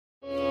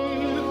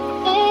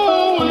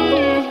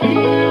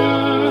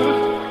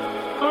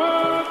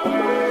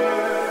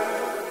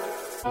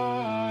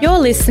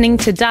listening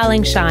to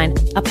Darling Shine,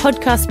 a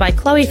podcast by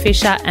Chloe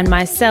Fisher and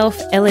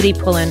myself, Elodie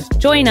Pullen.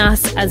 Join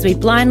us as we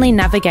blindly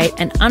navigate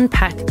and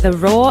unpack the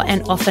raw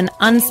and often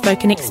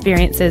unspoken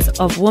experiences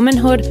of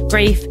womanhood,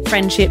 grief,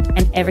 friendship,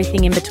 and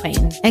everything in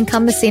between.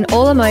 Encompassing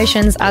all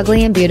emotions,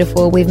 ugly and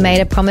beautiful, we've made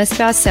a promise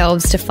to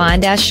ourselves to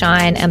find our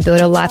shine and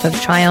build a life of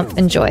triumph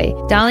and joy.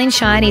 Darling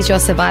Shine is your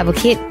survival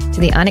kit to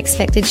the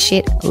unexpected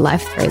shit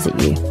life throws at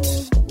you.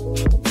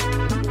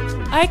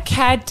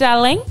 Okay,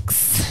 darlings.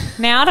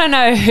 Now, I don't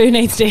know who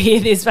needs to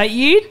hear this, but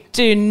you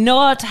do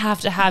not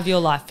have to have your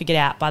life figured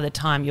out by the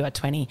time you are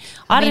 20.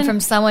 I mean, from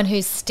someone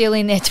who's still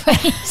in their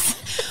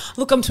 20s.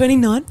 Look, I'm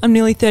 29. I'm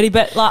nearly 30,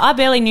 but like I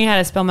barely knew how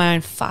to spell my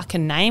own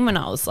fucking name when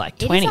I was like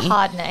 20. It is a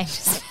hard name to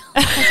spell.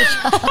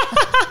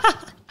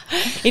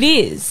 It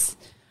is.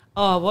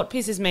 Oh, what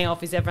pisses me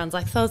off is everyone's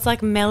like, so it's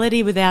like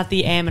Melody without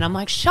the M, and I'm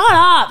like, shut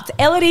up, it's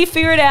Elodie,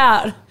 figure it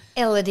out.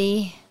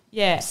 Elodie.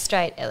 Yeah.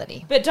 Straight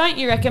Elodie. But don't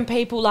you reckon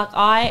people, like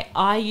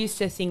I used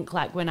to think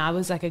like when I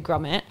was like a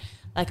grommet,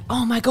 like,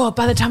 oh my God,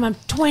 by the time I'm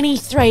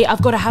 23,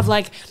 I've got to have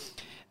like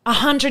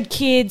 100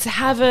 kids,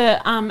 have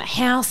a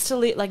house to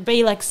live, like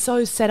be like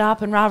so set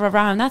up and rah, rah,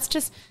 rah. And that's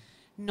just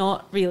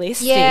not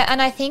realistic. Yeah,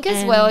 and I think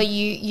as well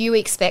you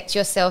expect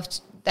yourself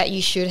that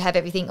you should have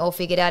everything all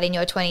figured out in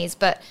your 20s,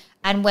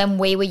 and when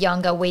we were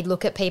younger, we'd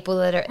look at people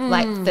that are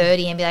like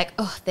 30 and be like,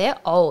 oh, they're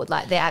old,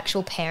 like they're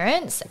actual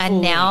parents.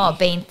 And now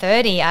being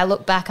 30, I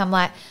look back, I'm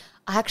like,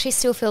 I actually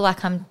still feel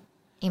like I'm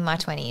in my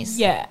 20s.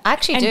 Yeah. I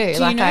actually do.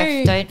 Like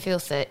I don't feel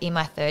in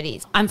my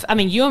 30s. I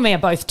mean, you and me are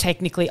both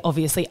technically,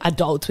 obviously,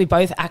 adults. We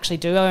both actually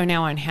do own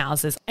our own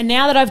houses. And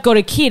now that I've got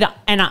a kid,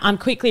 and I'm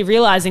quickly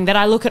realising that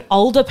I look at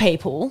older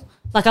people,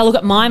 like I look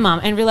at my mum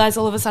and realise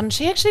all of a sudden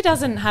she actually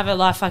doesn't have her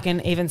life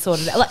fucking even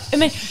sorted out. Like, I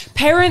mean,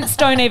 parents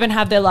don't even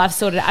have their life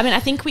sorted out. I mean, I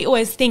think we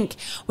always think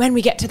when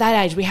we get to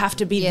that age we have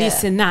to be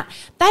this and that.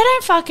 They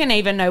don't fucking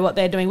even know what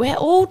they're doing. We're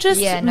all just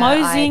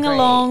moseying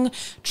along,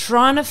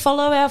 trying to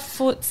follow our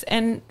foots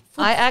and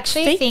I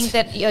actually think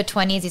that your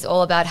 20s is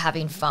all about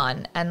having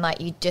fun and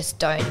like you just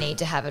don't need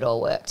to have it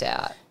all worked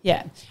out.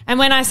 Yeah. And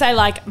when I say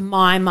like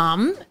my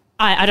mum,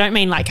 I don't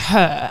mean like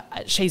her.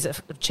 She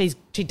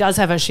does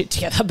have her shit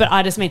together, but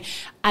I just mean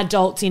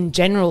adults in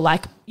general.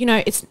 Like, you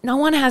know, it's no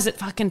one has it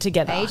fucking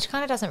together. Age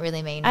kind of doesn't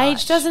really mean much.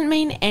 Age doesn't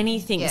mean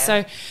anything. Yeah.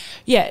 So,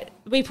 yeah,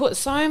 we put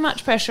so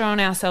much pressure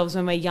on ourselves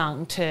when we're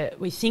young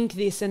we think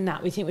this and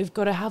that. We think we've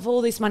got to have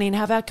all this money and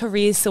have our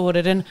careers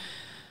sorted and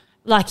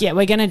like, yeah,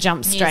 we're going to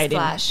jump straight in.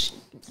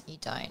 You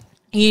don't.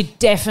 You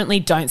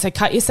definitely don't. So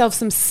cut yourself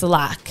some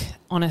slack,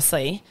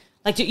 honestly.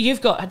 Like do you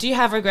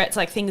have regrets,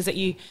 like things that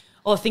you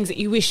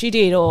wish you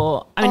did,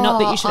 or I mean, not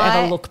that you should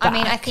ever look back. I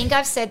mean, I think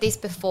I've said this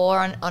before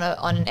on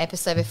an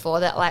episode before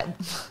that like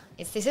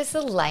this is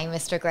the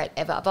lamest regret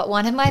ever. But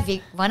one of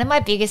my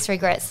biggest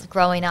regrets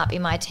growing up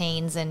in my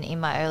teens and in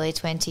my early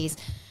 20s,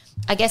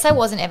 I guess I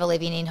wasn't ever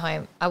living in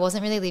home. I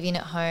wasn't really living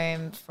at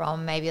home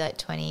from maybe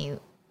like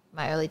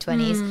my early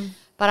 20s.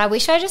 But I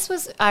wish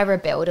I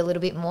rebelled a little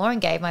bit more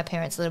and gave my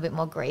parents a little bit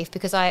more grief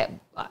because I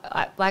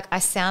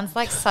sound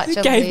like such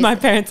a gave my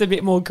parents a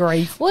bit more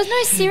grief. Well,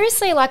 no,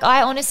 seriously, like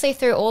I honestly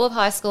through all of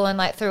high school and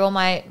like through all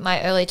my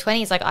early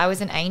 20s, like I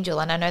was an angel,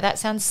 and I know that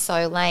sounds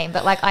so lame,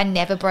 but like I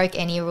never broke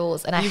any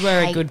rules, and you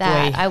were hate a good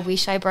that. boy. I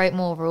wish I broke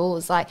more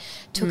rules, like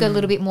took a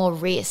little bit more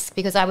risk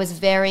because I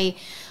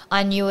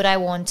knew what I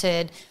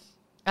wanted.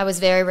 I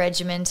was very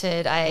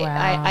regimented.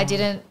 I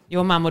didn't.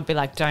 Your mum would be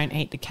like, "Don't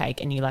eat the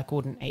cake," and you like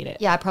wouldn't eat it.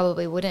 Yeah, I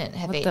probably wouldn't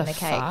have eaten the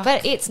cake. Fuck?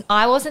 But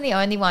I wasn't the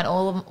only one.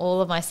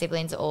 All of my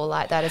siblings are all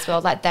like that as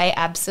well. Like they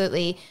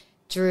absolutely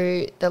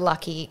drew the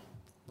lucky,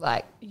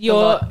 like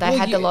they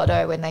had the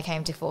lotto when they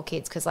came to 4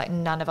 kids because like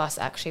none of us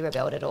actually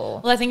rebelled at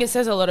all. Well, I think it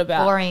says a lot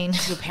about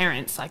your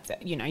parents. Like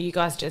that, you know, you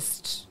guys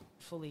just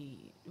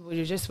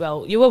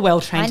you were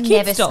well trained. I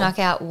never snuck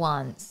out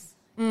once.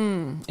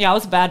 Yeah, I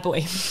was a bad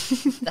boy.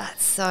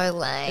 That's so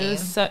lame.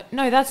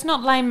 No, that's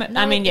not lame.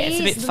 No, I mean, yeah, it's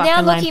a bit fucking lame.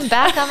 Now lame. looking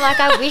back, I'm like,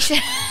 I wish.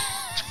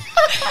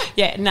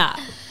 Yeah, nah.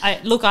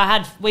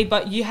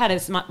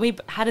 We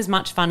had as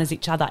much fun as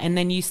each other, and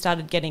then you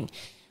started getting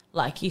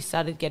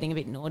a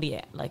bit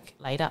naughty like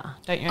later,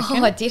 don't you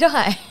reckon? Oh, did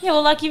I? Yeah,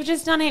 well, like you've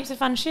just done heaps of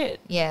fun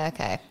shit. Yeah,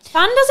 okay.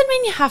 Fun doesn't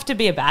mean you have to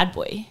be a bad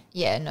boy.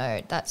 Yeah,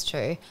 no, that's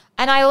true.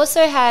 And I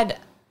also had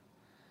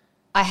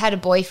a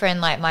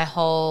boyfriend like my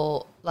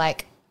whole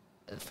like.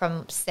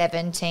 From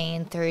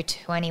 17 through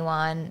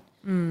 21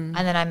 and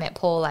then I met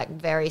Paul like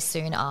very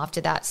soon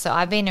after that. So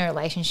I've been in a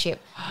relationship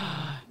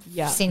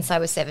since I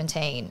was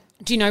 17.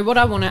 Do you know what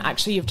I want to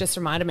actually, you've just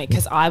reminded me,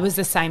 because I was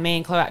the same. Me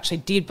and Chloe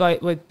actually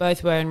we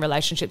both were in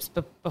relationships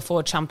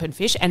before Chump and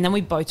Fish, and then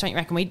we both, don't you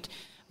reckon,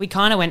 we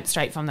kind of went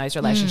straight from those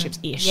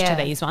relationships-ish to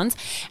these ones.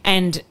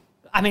 And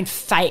I mean,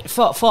 fate,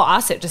 for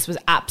us, it just was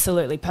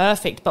absolutely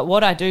perfect. But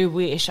what I do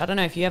wish, I don't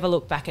know if you ever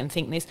look back and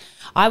think this,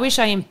 I wish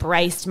I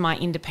embraced my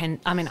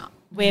independent, I mean,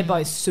 we're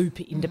both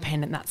super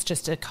independent. That's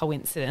just a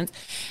coincidence.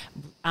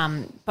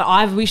 But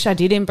I wish I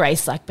did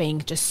embrace like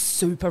being just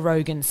super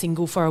rogue and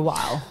single for a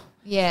while.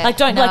 Yeah. Like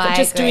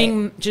just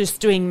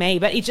doing me.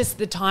 But it just,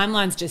 the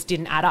timelines just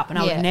didn't add up, and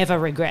I would never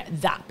regret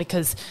that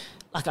because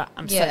like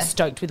I'm so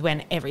stoked with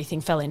when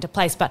everything fell into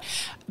place. But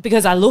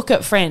because I look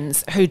at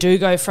friends who do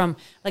go from,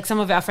 like some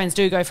of our friends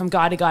do go from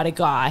guy to guy to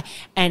guy,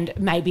 and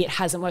maybe it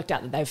hasn't worked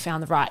out that they've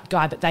found the right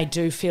guy, but they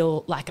do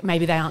feel like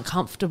maybe they aren't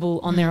comfortable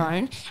on their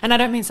own. And I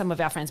don't mean some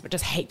of our friends, but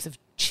just heaps of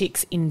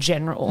chicks in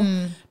general.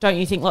 Don't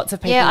you think lots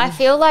of people? Yeah, I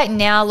feel like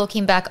now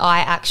looking back, I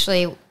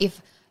actually,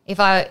 if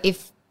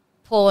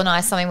Paul and I,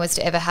 something was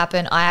to ever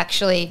happen, I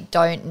actually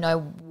don't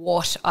know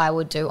what I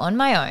would do on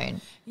my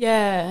own.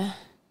 Yeah.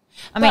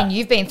 I mean,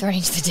 you've been thrown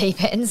into the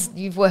deep ends.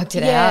 You've worked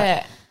it out.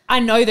 Yeah. I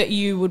know that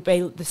you would be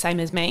the same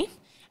as me.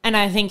 And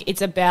I think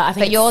it's about,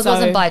 but yours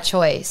wasn't by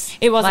choice.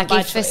 It wasn't like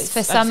by if choice.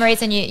 For some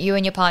reason you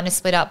and your partner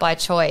split up by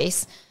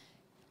choice,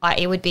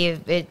 it'd be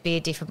a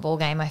different ball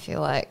game, I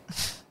feel like.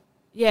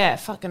 Yeah,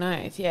 fucking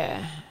oath,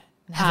 yeah.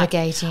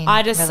 Navigating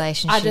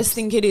relationships. I just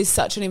think it is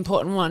such an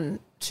important one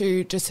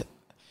to just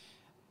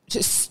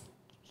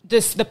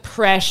the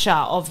pressure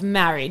of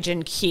marriage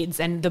and kids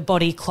and the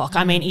body clock.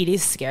 I mean, it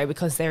is scary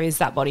because there is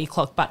that body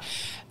clock, but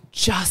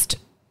just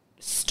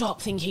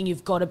stop thinking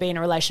you've got to be in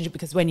a relationship,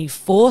 because when you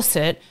force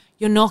it,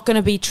 you're not going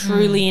to be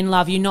truly in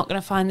love. You're not going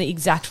to find the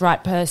exact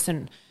right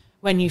person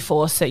when you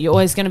force it. You're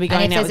always going to be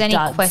going out with duds. And if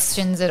there's any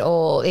questions at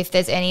all, if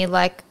there's any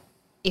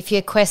if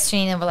you're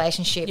questioning a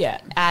relationship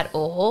at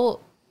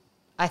all,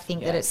 I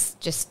think that it's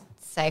just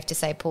safe to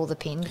say pull the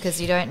pin, because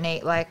you don't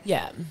need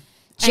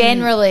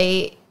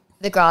generally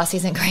the grass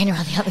isn't greener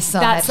on the other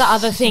side. That's the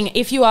other thing.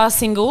 If you are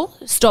single,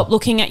 stop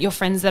looking at your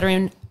friends that are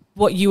in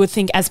what you would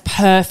think as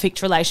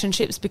perfect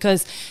relationships,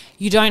 because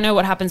you don't know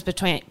what happens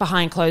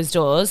behind closed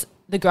doors.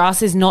 The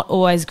grass is not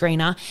always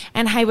greener.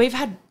 And hey,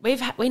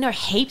 we know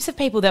heaps of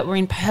people that were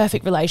in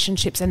perfect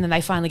relationships and then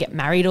they finally get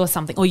married or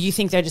something, or you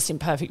think they're just in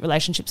perfect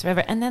relationships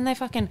forever, and then they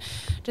fucking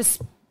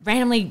just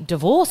randomly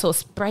divorce or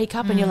break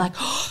up, and you're like,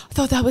 oh, I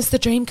thought that was the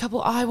dream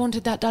couple. I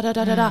wanted that,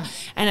 da.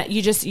 And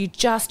you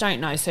just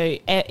don't know. So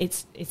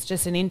it's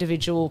just an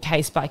individual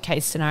case by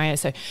case scenario.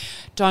 So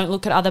don't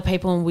look at other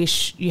people and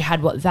wish you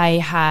had what they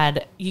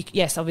had.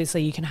 Yes,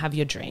 obviously you can have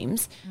your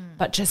dreams,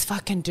 but just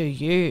fucking do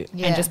you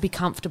and just be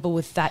comfortable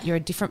with that. You're a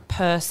different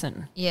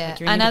person. Yeah.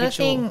 Like another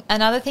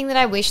thing that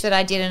I wish that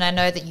I did, and I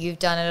know that you've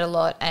done it a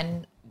lot,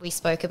 and we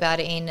spoke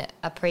about it in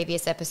a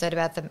previous episode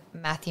about the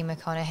Matthew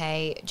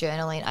McConaughey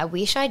journaling. I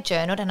wish I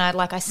journaled, and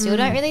I still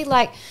don't really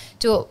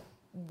do it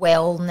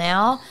well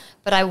now,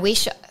 but I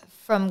wish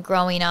from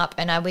growing up,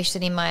 and I wish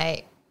that in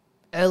my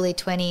early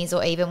 20s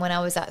or even when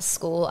I was at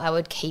school, I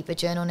would keep a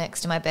journal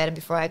next to my bed, and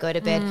before I go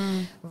to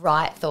bed,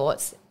 write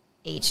thoughts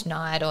each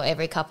night or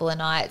every couple of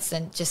nights,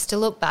 and just to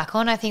look back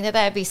on. I think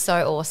that would be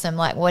so awesome.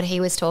 Like what he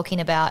was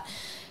talking about,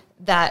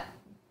 that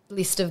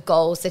list of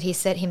goals that he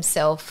set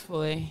himself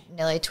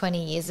nearly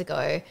 20 years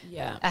ago.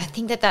 Yeah. I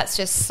think that that's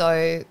just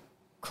so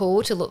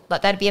cool to look,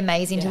 like that'd be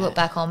amazing to look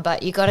back on,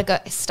 but you got to go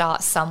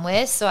start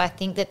somewhere. So I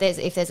think that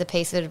if there's a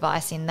piece of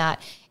advice in that,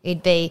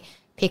 it'd be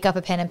pick up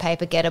a pen and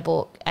paper, get a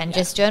book, and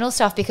just journal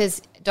stuff,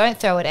 because don't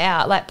throw it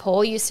out. Like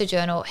Paul used to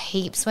journal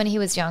heaps when he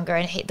was younger,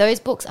 and those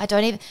books, I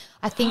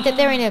think that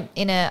they're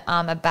in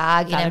a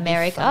bag in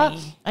America,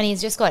 and he's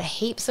just got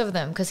heaps of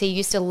them because he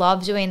used to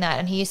love doing that,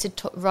 and he used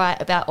to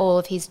write about all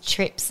of his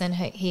trips and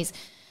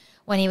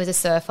when he was a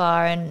surfer,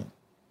 and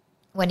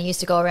when he used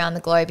to go around the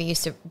globe, he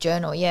used to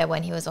journal,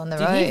 when he was on the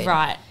road. Did he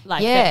write?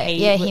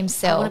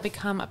 Himself. I want to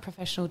become a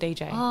professional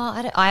DJ.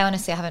 Oh, I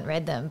honestly haven't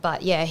read them,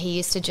 but he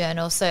used to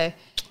journal. So,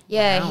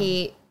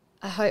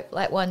 I hope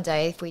one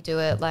day if we do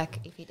it,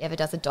 if he ever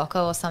does a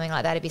doco or something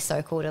like that, it'd be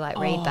so cool to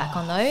read back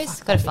on those.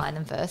 Got to find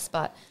them first,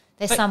 but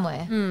they're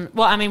somewhere.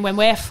 Well, I mean, when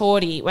we're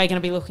 40, we're going to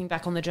be looking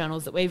back on the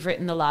journals that we've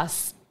written the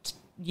last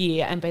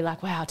year and be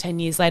like, wow, 10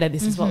 years later,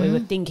 this is what we were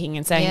thinking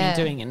and saying and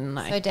doing. And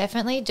so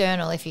definitely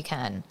journal if you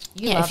can.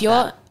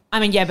 But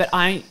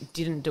I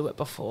didn't do it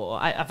before.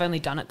 I've only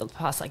done it the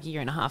past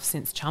year and a half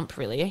since Chump,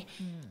 really.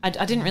 I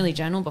didn't really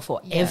journal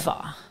before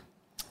ever.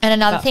 And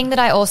another thing that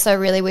I also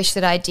really wish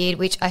that I did,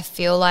 which I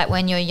feel like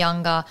when you're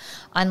younger,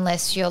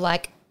 unless you're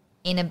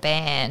in a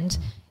band,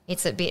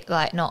 it's a bit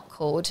not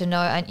cool to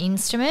know an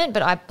instrument,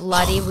 but I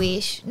bloody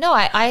wish. No,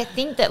 I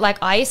think that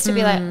I used to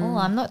be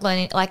I'm not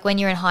learning. When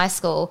you're in high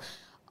school,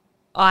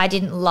 I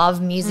didn't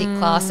love music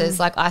classes.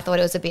 I thought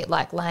it was a bit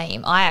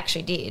lame. I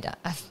actually did.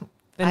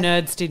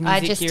 Nerds did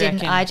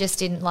music, I just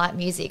didn't like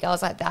music. I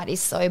was like, that is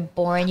so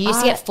boring. You used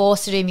to get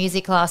forced to do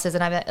music classes,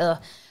 and I'm like,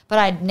 ugh.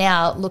 But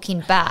now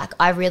looking back,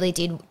 I really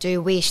do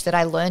wish that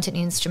I learnt an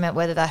instrument,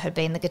 whether that had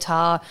been the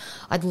guitar.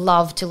 I'd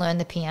love to learn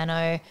the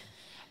piano.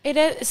 It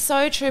is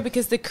so true,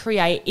 because the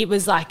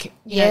creatives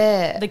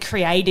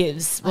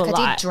were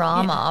I did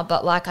drama,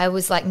 but I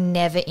was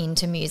never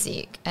into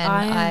music, and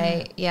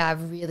I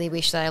really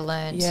wish that I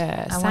learned.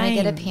 I want to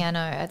get a piano.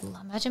 I'd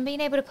imagine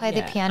being able to play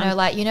the piano,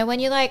 when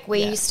you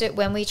used to,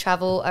 when we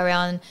travel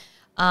around.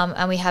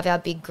 And we have our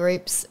big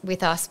groups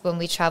with us when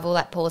we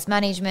travel, Paul's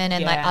management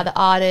and other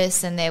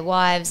artists and their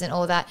wives and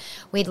all that.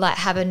 We'd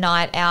have a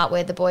night out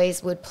where the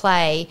boys would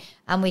play,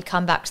 and we'd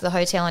come back to the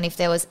hotel, and if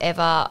there was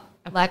ever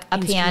a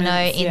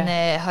piano in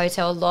the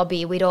hotel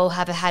lobby, we'd all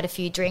have had a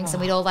few drinks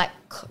and we'd all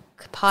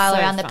pile So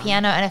around the fun.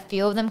 piano, and a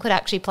few of them could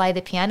actually play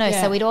the piano.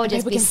 Yeah. So we'd all And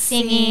just people be can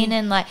singing sing.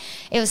 and like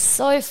it was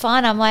so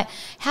fun. I'm like,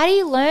 how do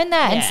you learn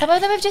that? And Yeah. some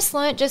of them have just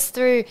learnt just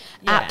through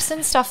Yeah. apps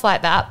and stuff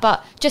like that,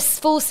 but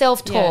just full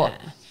self-taught.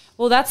 Yeah.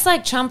 Well, that's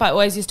like Chump. I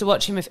always used to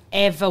watch him if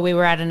ever we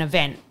were at an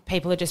event.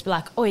 People would just be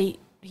like, "Oh,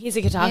 here's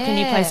a guitar. Can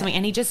you play Yeah. something?"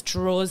 And he just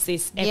draws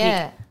this epic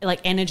Yeah. like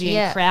energy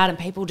Yeah. and crowd, and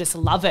people just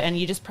love it. And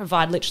you just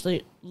provide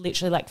literally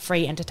like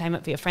free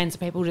entertainment for your friends.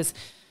 And people just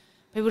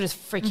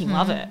freaking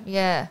love it.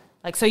 Yeah.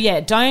 Like, so yeah,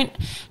 don't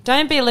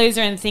be a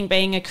loser and think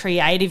being a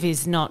creative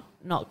is not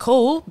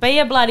cool. Be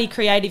a bloody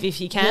creative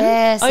if you can.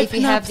 Yes, if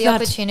Open you up have the that-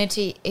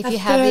 opportunity, that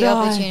third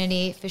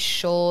eye. for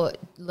sure,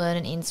 learn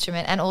an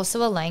instrument and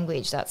also a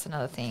language. That's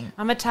another thing.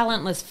 I'm a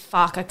talentless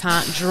fuck. I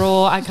can't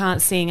draw. I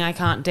can't sing. I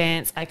can't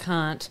dance. I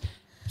can't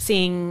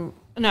sing.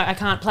 No, I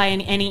can't play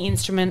any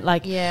instrument.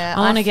 Like, Yeah, I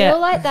want to I feel get.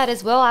 like that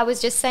as well. I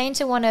was just saying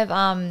to one of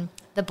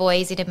the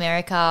boys in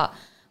America,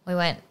 we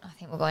went, I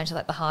think we're going to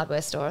like the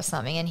hardware store or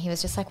something, and he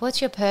was just like,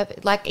 what's your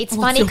purpose? Like, it's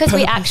funny your because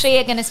we purpose? actually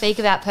are going to speak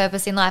about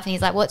purpose in life, and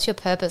he's like, what's your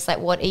purpose? Like,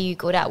 what are you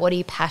good at? What are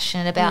you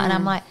passionate about? And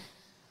I'm like,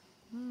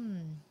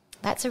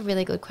 that's a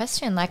really good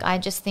question. Like, I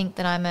just think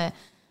that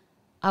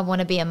I want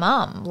to be a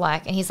mum.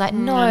 Like, and he's like,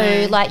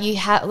 no, like you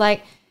have,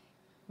 like,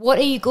 what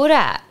are you good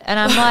at? And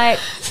I'm like,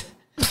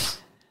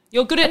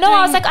 You're good at. no,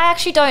 I was doing- like, I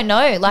actually don't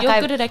know. Like, You're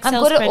good at Excel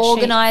I'm good at spreadsheets.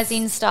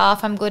 organising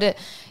stuff. I'm good at,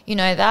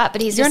 that.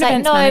 But he's You're just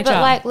an like, no, events but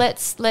manager.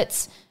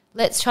 like,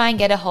 let's try and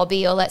get a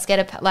hobby, or let's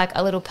get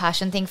a little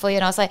passion thing for you.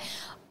 And I was like,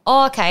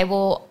 oh, okay,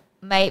 well,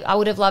 maybe I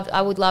would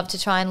love to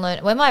try and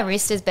learn. When my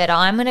wrist is better,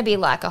 I'm going to be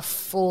like a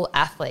full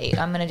athlete.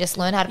 I'm going to just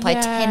learn how to play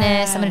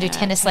tennis. I'm going to do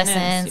tennis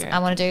lessons. yeah. I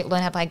want to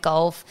learn how to play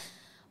golf.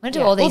 I'm going to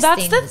do Yeah. all these well,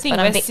 that's things. the thing. But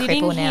I'm a We're bit sitting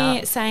crippled here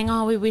now. saying,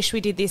 "Oh, we wish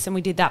we did this and we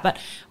did that," but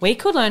we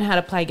could learn how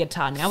to play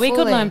guitar now. We could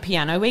Fully. learn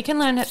piano. We can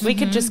learn. We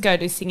could just go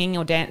to singing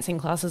or dancing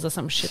classes or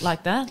some shit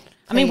like that.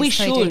 I mean, we Please,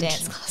 can we should. do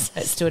dance classes?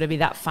 Let's do it to be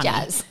that funny.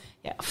 Jazz.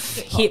 Yeah,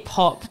 hip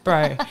hop,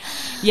 bro.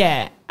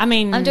 Yeah, I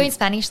mean, I'm doing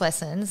Spanish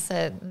lessons,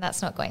 so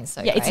that's not going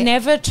so Yeah, great. it's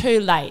never too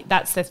late.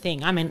 That's the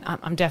thing. I mean,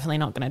 I'm definitely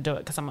not going to do it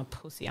because I'm a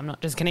pussy. I'm not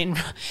just going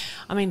to.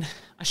 I mean,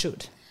 I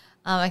should.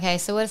 Okay,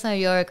 so what are some of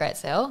your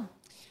regrets, Elle?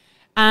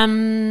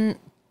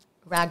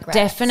 Regrets.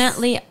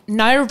 Definitely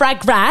no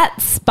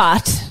regrets,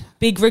 but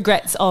big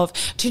regrets of.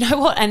 Do you know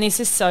what? And this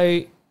is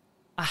so.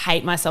 I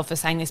hate myself for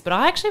saying this, but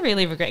I actually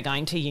really regret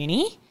going to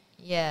uni.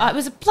 Yeah. It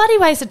was a bloody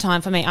waste of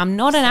time for me. I'm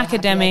not an So happy I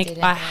academic.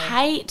 didn't I do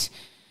it.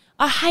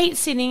 hate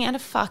sitting at a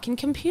fucking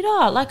computer.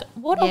 Like,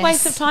 what a Yes,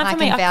 waste of time I for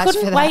me. can I vouch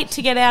couldn't for that. wait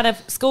to get out of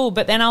school,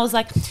 but then I was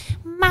like,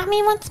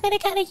 Mummy wants me to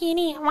go to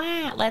uni.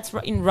 Wow, let's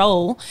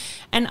enroll.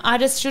 And I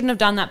just shouldn't have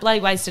done that. Bloody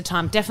waste of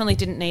time. Definitely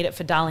didn't need it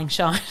for Darling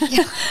Shine.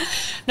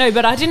 No,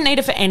 but I didn't need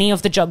it for any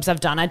of the jobs I've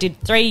done. I did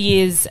 3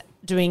 years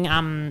doing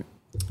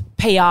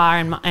PR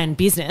and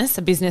business,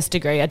 a business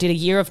degree. I did a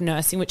year of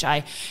nursing,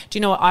 do you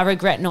know what? I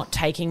regret not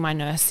taking my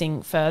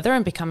nursing further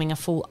and becoming a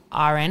full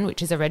RN,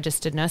 which is a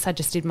registered nurse. I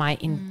just did my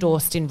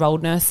endorsed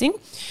enrolled nursing,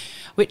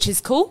 which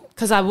is cool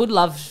because I would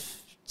love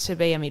to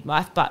be a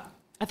midwife, but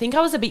I think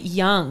I was a bit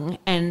young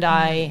and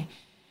I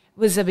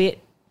was a bit,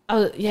 the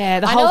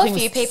I whole know thing a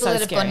few was people so that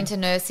have scary. gone into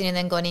nursing and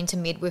then gone into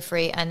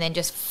midwifery and then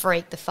just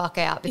freaked the fuck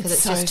out because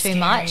It's it's, so just too scary.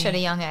 much at a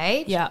young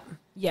age.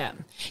 Yeah.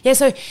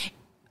 So,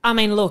 I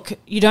mean, look,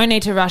 you don't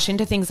need to rush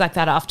into things like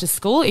that after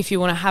school. If you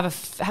want to have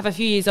a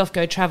few years off,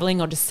 go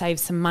traveling or just save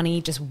some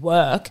money, just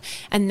work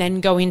and then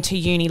go into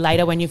uni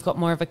later when you've got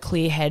more of a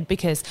clear head,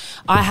 because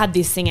I had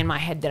this thing in my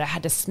head that I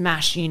had to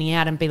smash uni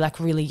out and be like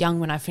really young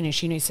when I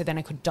finished uni so then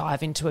I could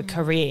dive into a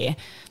career.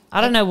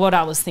 I don't know what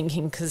I was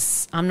thinking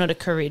because I'm not a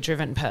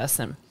career-driven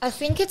person. I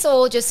think it's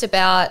all just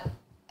about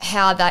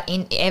how that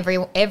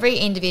every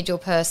individual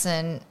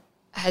person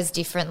has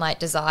different like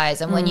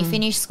desires, and when you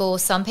finish school,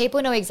 some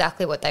people know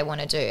exactly what they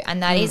want to do,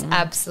 and that is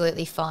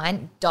absolutely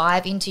fine.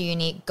 Dive into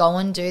uni, go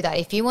and do that.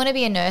 If you want to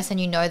be a nurse and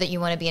you know that you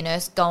want to be a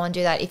nurse, go and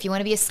do that. If you want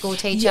to be a school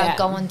teacher, Yeah.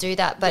 go and do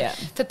that. But Yeah.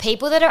 for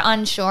people that are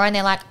unsure and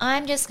they're like,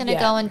 I'm just going to Yeah.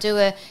 go and do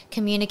a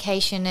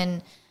communication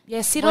and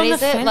Yeah, sit what on the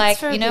is it fence like?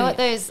 for a You know bit. what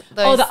those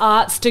Oh, the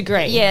arts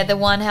degree. yeah, the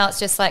one how it's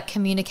just like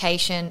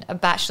communication, a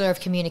bachelor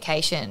of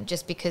communication,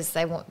 just because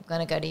they want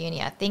going to go to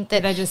uni. I think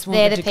that They just want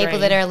they're the the people degree.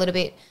 that are a little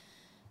bit.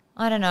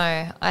 I don't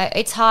know.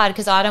 It's hard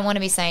because I don't want to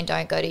be saying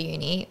don't go to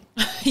uni,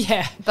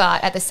 Yeah.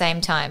 but at the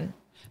same time,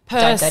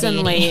 don't go to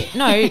uni. Personally,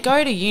 no,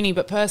 go to uni,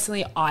 but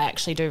personally, I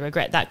actually do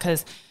regret that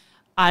because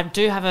I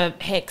do have a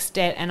HEX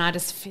debt and I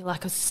just feel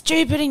like it's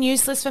stupid and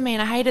useless for me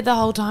and I hated the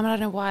whole time. I don't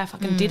know why I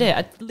fucking did it.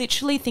 I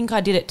literally think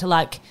I did it to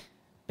like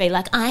be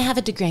like, I have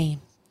a degree.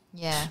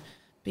 Yeah,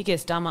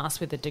 Biggest dumbass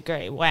with a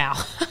degree. Wow.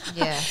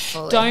 yeah.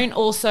 Fully. Don't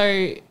also,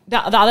 the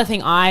other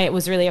thing I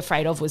was really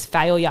afraid of was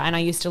failure. And I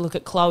used to look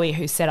at Chloe,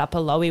 who set up a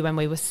Lowy when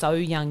we were so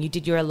young. You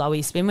did your Lowy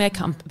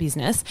swimwear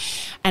business.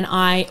 And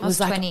I was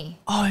like, 20.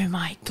 oh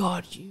my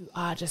God, you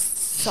are just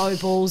so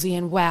ballsy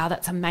and wow,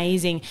 that's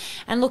amazing.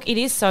 And look, it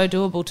is so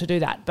doable to do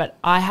that. But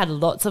I had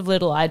lots of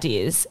little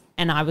ideas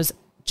and I was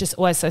just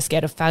always so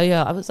scared of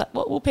failure. I was like,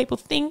 what will people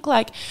think?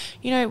 Like,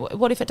 you know,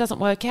 what if it doesn't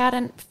work out?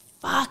 And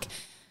fuck.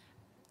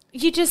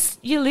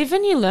 you live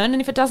and you learn,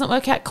 and if it doesn't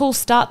work out, cool,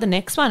 start the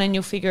next one and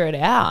you'll figure it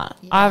out.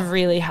 Yeah. I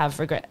really have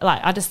regret.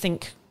 Like, I just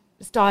think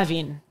just dive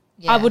in.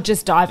 Yeah. I would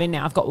just dive in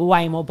now. I've got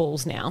way more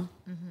balls now.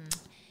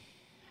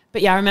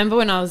 But yeah, I remember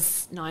when I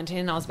was 19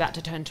 and I was about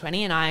to turn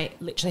 20, and I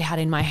literally had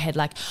in my head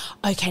like,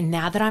 okay,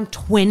 now that I'm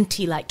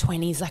 20, like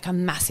 20 is like a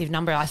massive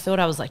number. I thought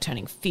I was like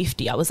turning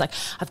 50. I was like,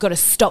 I've got to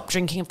stop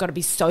drinking. I've got to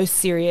be so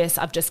serious.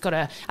 I've just got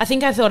to, I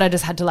think I thought I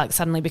just had to like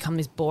suddenly become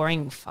this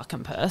boring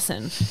fucking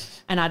person.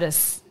 And I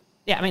just,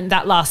 yeah, I mean,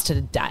 that lasted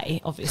a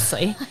day,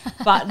 obviously.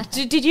 But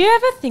did you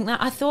ever think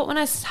that? I thought when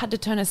I had to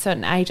turn a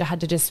certain age, I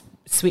had to just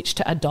switch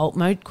to adult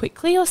mode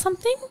quickly or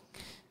something.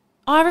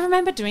 I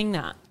remember doing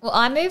that. Well,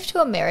 I moved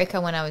to America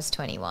when I was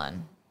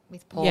 21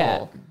 with Paul.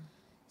 Yeah.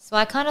 So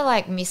I kind of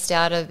like missed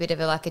out a bit of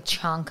a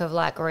chunk of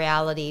like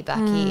reality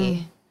back here.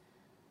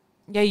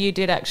 Yeah, you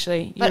did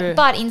actually.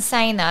 But in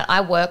saying that,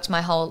 I worked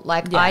my whole,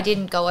 I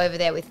didn't go over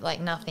there with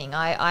like nothing.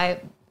 I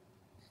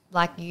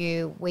like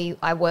you,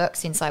 I worked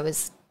since I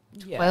was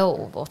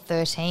 12 or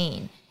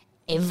 13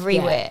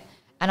 everywhere.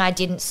 And I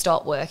didn't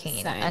stop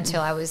working until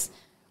I was...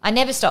 I've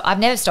never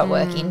stopped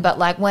working, but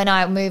like when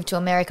I moved to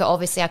America,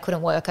 obviously I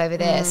couldn't work over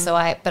there.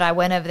 But I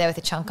went over there with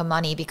a chunk of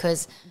money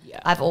because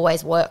I've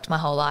always worked my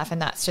whole life,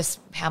 and that's just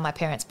how my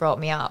parents brought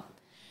me up.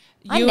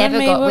 I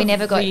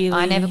never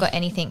got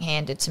anything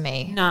handed to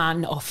me. Nah,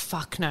 no,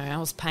 fuck no. I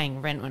was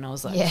paying rent when I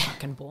was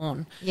fucking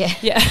born. Yeah.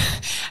 Yeah.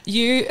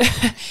 You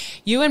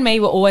and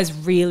me were always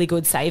really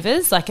good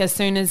savers. Like as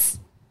soon as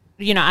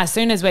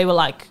we were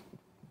like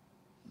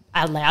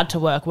allowed to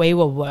work, we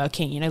were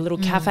working, little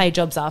cafe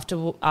jobs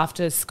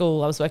after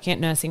school. I was working at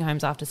nursing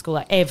homes after school,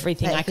 like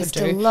everything I could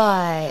do.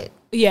 Delight.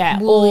 Yeah.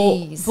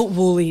 Woolies.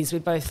 Woolies. We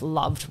both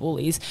loved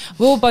Woolies.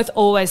 We were both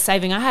always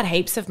saving. I had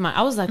heaps of money.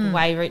 I was like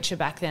way richer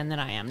back then than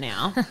I am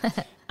now.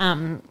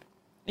 So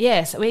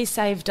we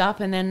saved up,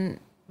 and then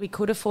we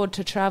could afford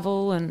to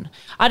travel. And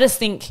I just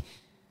think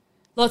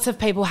lots of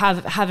people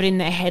have it in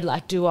their head,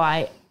 like, do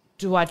I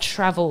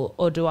travel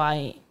or do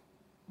I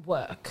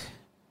work?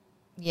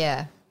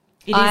 Yeah.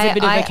 It is a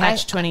bit of a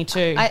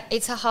catch-22.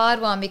 It's a hard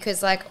one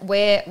because, like,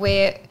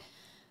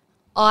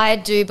 I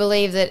do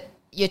believe that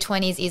your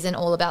 20s isn't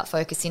all about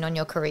focusing on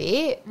your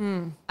career.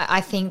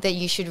 I think that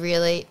you should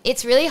really –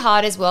 it's really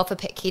hard as well for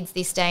kids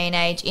this day and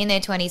age in their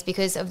 20s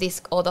because of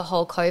this or the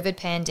whole COVID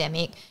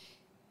pandemic.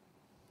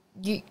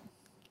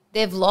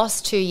 They've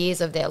lost 2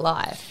 years of their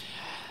life.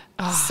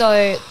 Oh.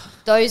 So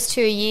those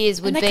 2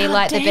 years would be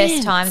like the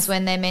best times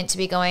when they're meant to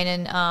be going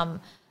and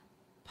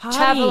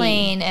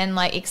traveling and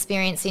like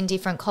experiencing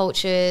different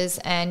cultures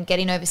and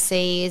getting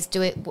overseas,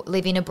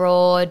 living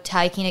abroad,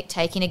 taking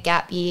a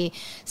gap year.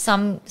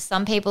 Some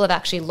people have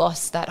actually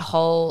lost that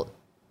whole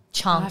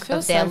chunk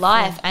of their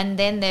life, and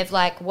then they've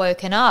like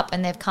woken up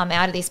and they've come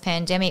out of this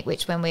pandemic,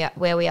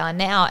 where we are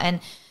now, and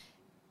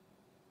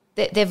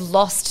they've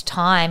lost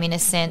time in a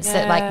sense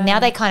that like now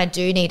they kind of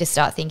do need to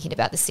start thinking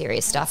about the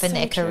serious stuff in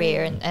their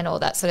career and all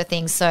that sort of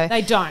thing. So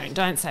they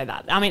don't say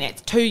that. I mean,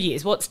 it's 2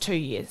 years. What's 2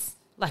 years?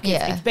 Like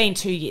it's been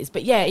 2 years,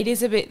 but yeah, it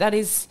is a bit. That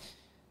is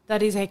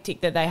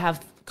hectic that they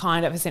have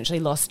kind of essentially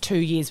lost 2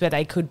 years where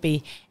they could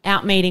be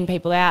out meeting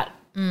people out.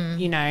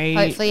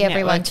 Hopefully,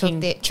 everyone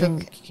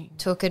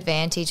took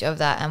advantage of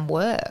that and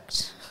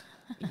worked.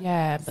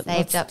 Yeah, but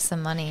saved up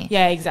some money.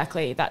 Yeah,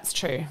 exactly. That's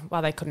true.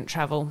 While they couldn't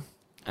travel.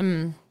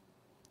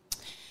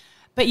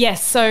 But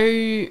yes,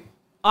 so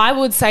I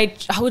would say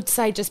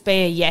just be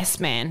a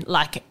yes man.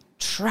 Like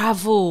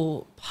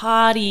travel,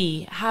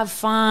 party, have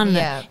fun.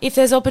 Yeah. If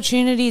there's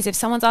opportunities, if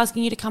someone's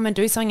asking you to come and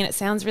do something and it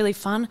sounds really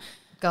fun,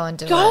 go and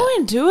do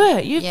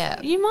it.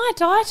 You might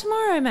die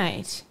tomorrow,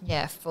 mate.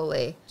 Yeah,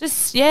 fully.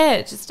 Just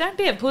don't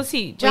be a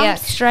pussy. Jump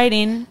straight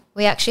in.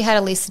 We actually had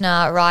a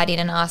listener write in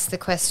and ask the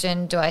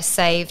question, do I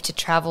save to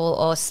travel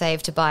or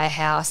save to buy a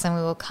house? And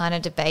we were kind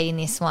of debating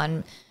this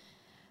one,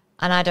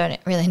 and I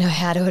don't really know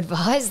how to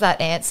advise that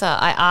answer.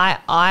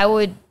 I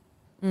would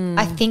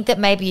I think that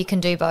maybe you can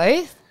do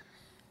both.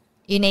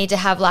 You need to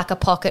have like a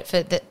pocket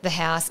for the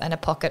house and a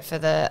pocket for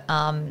the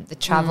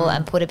travel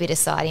and put a bit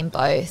aside in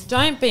both.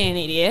 Don't be an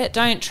idiot.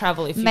 Don't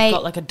travel if you've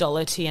got like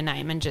 $1 to your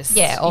name and just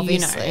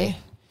obviously.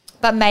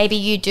 But maybe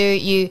you do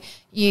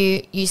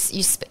you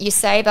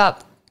save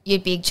up your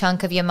big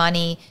chunk of your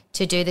money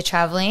to do the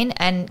traveling,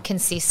 and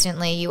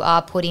consistently you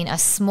are putting a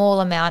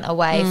small amount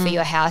away for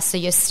your house, so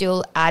you're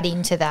still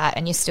adding to that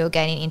and you're still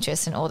gaining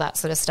interest and all that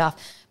sort of stuff.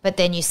 But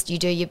then you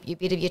do your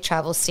bit of your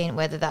travel stint,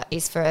 whether that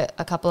is for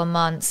a couple of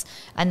months,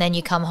 and then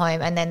you come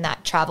home, and then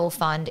that travel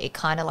fund, it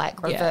kind of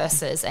like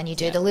reverses, and you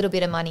do the little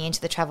bit of money into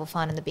the travel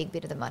fund and the big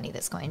bit of the money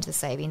that's going into the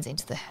savings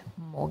into the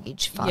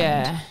mortgage fund.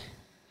 Yeah.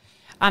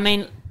 I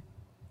mean,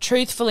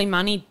 truthfully,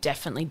 money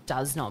definitely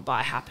does not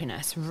buy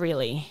happiness,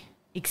 really.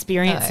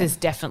 Experiences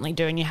definitely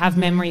do, and you have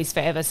memories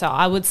forever. So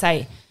I would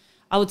say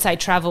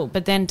travel,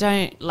 but then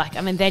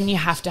then you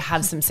have to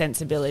have some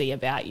sensibility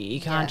about you.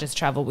 You can't just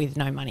travel with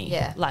no money.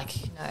 Yeah.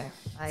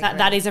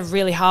 That is a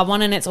really hard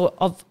one, and it's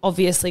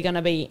obviously going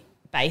to be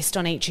based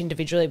on each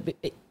individual,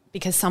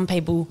 because some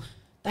people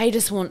they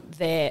just want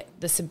the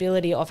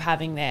stability of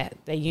having their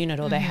unit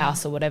or their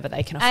house or whatever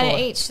they can afford. And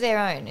each their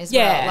own as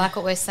well. Like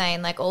what we're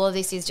saying, like all of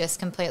this is just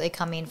completely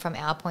coming from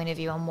our point of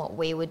view on what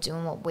we would do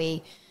and what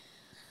we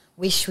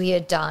wish we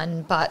had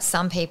done. But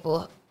some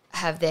people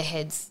have their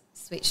heads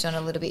switched on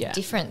a little bit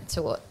different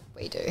to what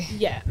we do.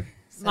 Yeah.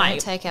 So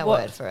don't take our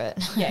word for it.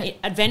 Yeah,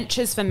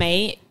 adventures for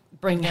me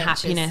bring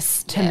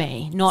happiness to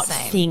me, not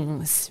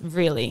things,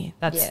 really.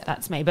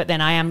 That's me. But then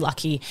I am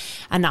lucky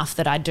enough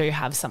that I do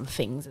have some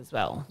things as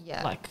well,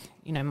 like,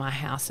 you know, my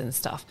house and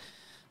stuff.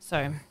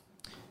 So,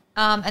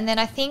 and then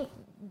I think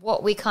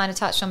what we kind of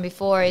touched on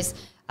before is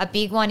a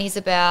big one is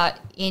about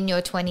in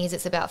your 20s,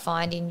 it's about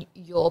finding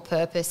your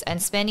purpose and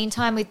spending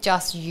time with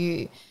just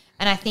you.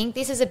 And I think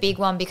this is a big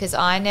one because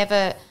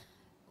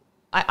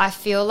I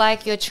feel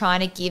like you're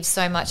trying to give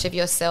so much of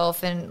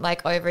yourself and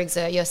like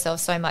overexert yourself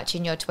so much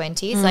in your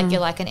 20s. Like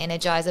you're like an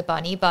Energizer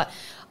bunny. But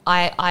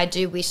I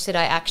do wish that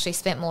I actually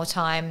spent more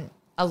time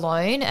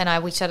alone, and I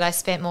wish that I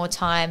spent more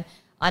time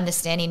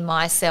understanding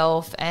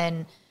myself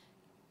and,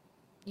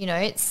 you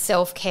know,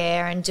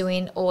 self-care and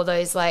doing all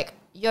those like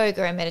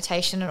yoga and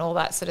meditation and all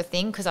that sort of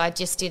thing, because I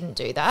just didn't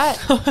do that.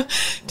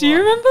 Do you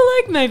remember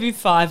like maybe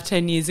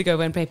 5-10 years ago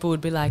when people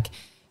would be like,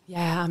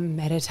 yeah, I'm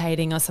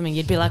meditating or something,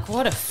 you'd be like,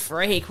 what a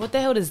freak. What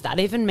the hell does that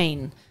even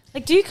mean?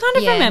 Like, do you kind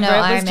of remember? No, it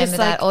was I remember just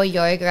that. like, Or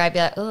yoga, I'd be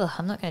like, oh,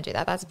 I'm not going to do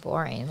that. That's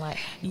boring. Like,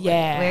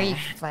 where are you,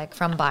 like,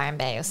 from Byron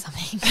Bay or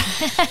something?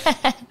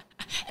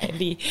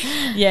 Heavy.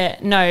 Yeah,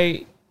 no,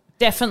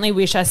 definitely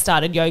wish I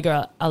started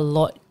yoga a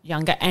lot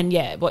younger. And,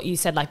 yeah, what you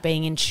said, like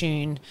being in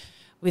tune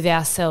with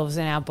ourselves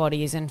and our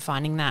bodies and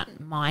finding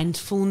that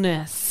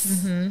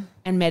mindfulness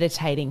and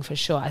meditating for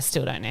sure. I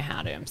still don't know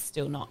how to. I'm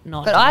still not.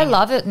 But I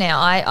love it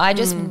now. I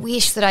just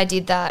wish that I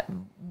did that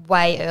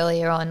way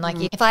earlier on. Like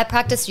if I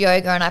practiced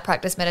yoga and I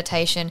practiced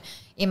meditation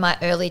in my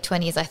early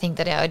 20s, I think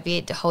that I would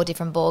be a whole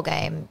different ball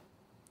game.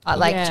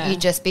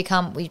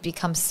 We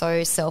become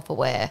so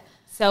self-aware.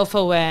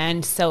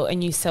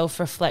 And you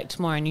self-reflect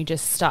more and you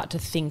just start to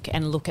think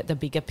and look at the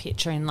bigger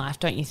picture in life,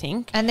 don't you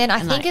think? And then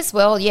I think as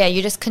well,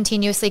 you just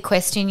continuously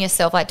question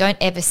yourself. Like, don't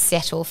ever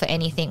settle for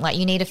anything. Like,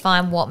 you need to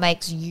find what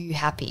makes you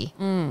happy.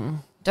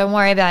 Don't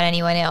worry about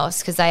anyone else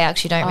because they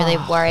actually don't really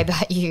worry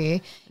about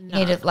you. You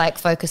need to, like,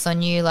 focus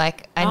on you.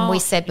 Like, and we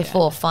said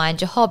before,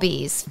 find your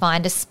hobbies,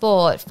 find a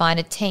sport, find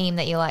a team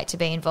that you like to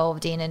be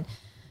involved in. And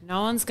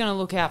no one's going to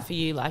look out for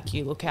you like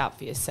you look out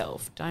for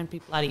yourself. Don't be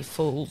bloody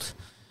fooled.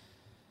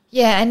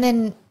 Yeah, and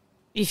then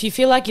if you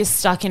feel like you're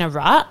stuck in a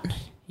rut,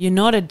 you're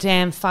not a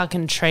damn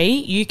fucking tree.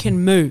 You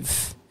can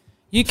move.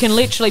 You can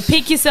literally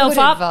pick yourself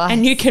up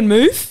and you can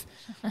move.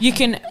 You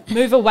can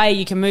move away.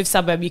 You can move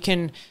suburb. You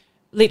can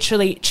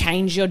literally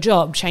change your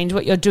job, change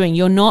what you're doing.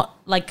 You're not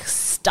like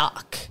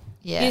stuck.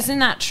 Yeah. Isn't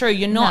that true?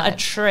 You're not a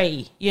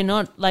tree. You're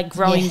not like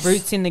growing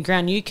roots in the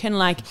ground. You can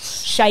like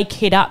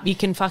shake it up. You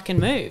can fucking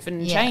move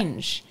and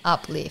change.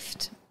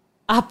 Uplift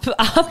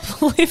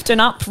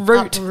and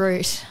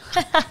uproot.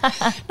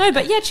 No,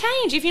 but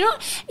change.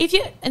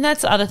 And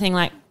that's the other thing,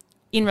 like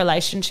in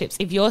relationships,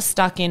 if you're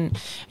stuck in,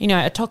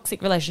 a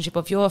toxic relationship, or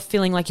if you're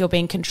feeling like you're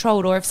being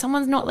controlled, or if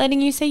someone's not letting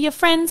you see your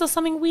friends or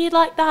something weird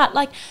like that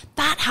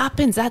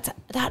happens. That's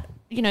a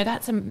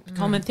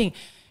common thing.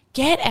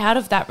 Get out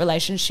of that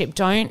relationship.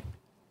 Don't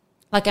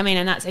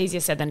and that's easier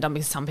said than done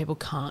because some people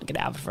can't get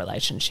out of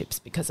relationships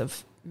because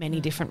of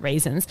many different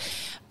reasons.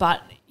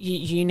 But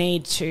you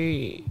need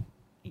to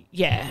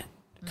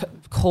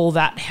call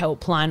that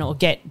helpline or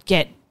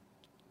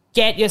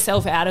get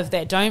yourself out of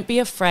there. Don't be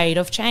afraid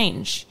of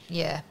change.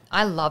 Yeah,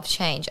 I love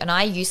change, and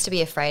I used to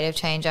be afraid of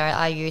change.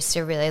 I used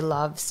to really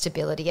love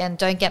stability, and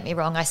don't get me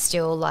wrong, I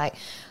still like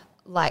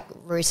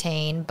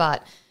routine,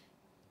 but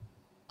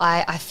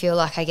I feel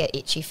like I get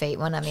itchy feet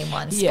when I'm in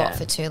one spot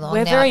for too long.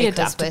 We're now very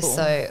because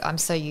adaptable. I'm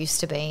so used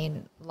to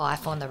being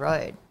life on the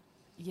road.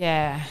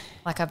 Yeah.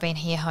 Like I've been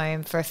here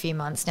home for a few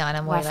months now and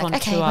I'm always like,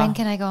 okay, when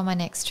can I go on my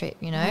next trip,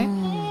 And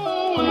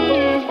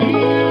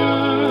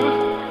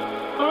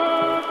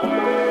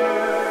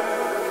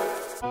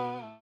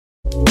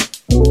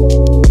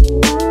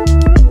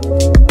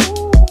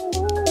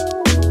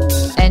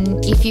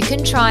if you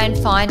can try and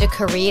find a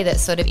career that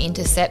sort of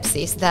intercepts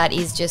this, that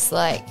is just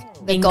like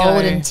the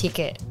golden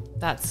ticket.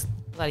 That's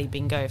bloody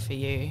bingo for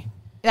you.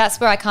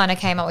 That's where I kind of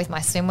came up with my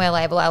swimwear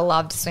label. I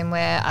loved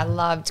swimwear. I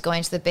loved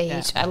going to the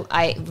beach. Yeah.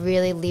 I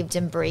really lived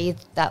and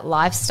breathed that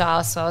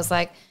lifestyle. So I was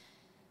like,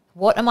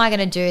 what am I going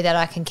to do that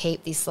I can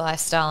keep this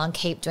lifestyle and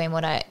keep doing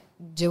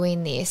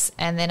this?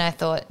 And then I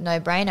thought,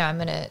 no brainer, I'm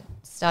going to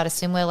start a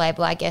swimwear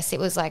label. I guess it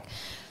was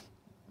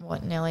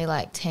nearly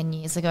 10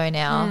 years ago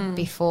now,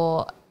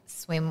 before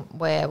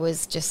swimwear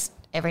was just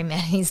every man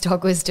and his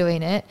dog was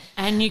doing it.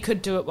 And you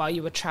could do it while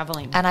you were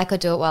traveling. And I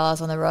could do it while I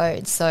was on the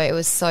road. So it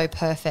was so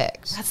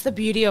perfect. That's the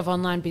beauty of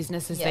online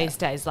businesses these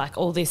days, like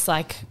all this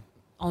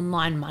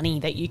online money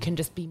that you can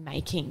just be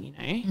making,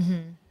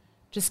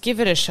 Just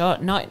give it a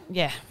shot.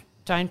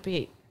 Don't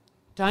be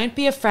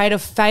afraid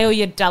of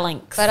failure,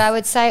 darlings. But I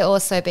would say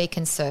also be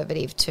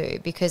conservative too,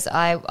 because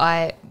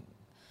I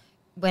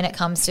when it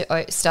comes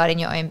to starting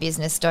your own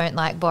business, don't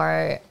like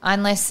borrow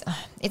unless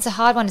it's a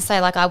hard one to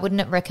say. Like I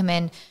wouldn't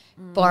recommend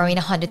borrowing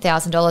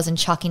 $100,000 and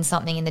chucking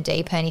something in the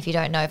deep end if you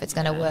don't know if it's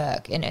going to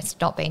work and it's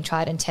not being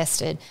tried and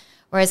tested.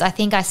 Whereas I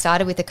think I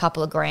started with a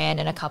couple of grand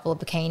and a couple of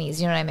bikinis,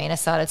 you know what I mean? I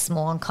started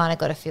small and kind of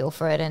got a feel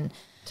for it. And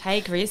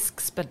take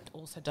risks, but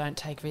also don't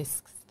take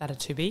risks that are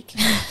too big.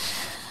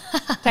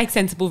 Take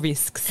sensible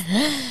risks.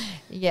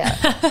 Yeah.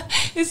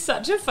 It's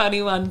such a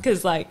funny one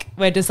because like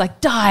we're just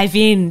like dive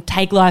in,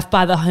 take life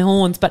by the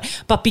horns,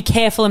 but be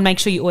careful and make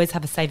sure you always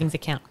have a savings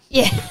account.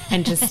 Yeah.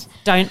 And just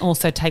don't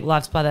also take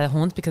lives by the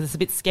horns because it's a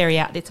bit scary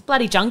out there. It's a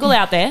bloody jungle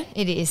out there.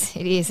 It is.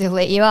 It'll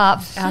let you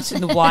up. Out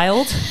in the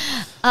wild.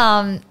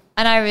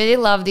 And I really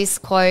love this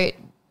quote,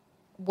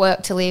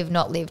 work to live,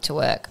 not live to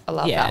work. I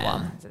love that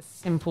one. It's a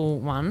simple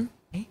one.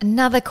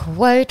 Another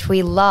quote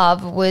we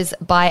love was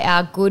by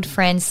our good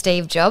friend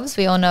Steve Jobs.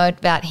 We all know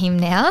about him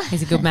now.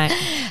 He's a good mate.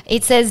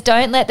 It says,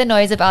 don't let the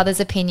noise of others'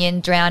 opinion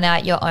drown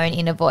out your own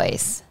inner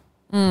voice.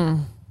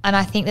 And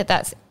I think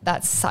that's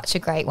such a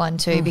great one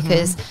too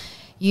because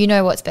you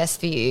know what's best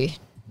for you.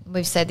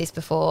 We've said this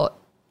before.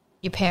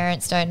 Your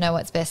parents don't know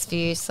what's best for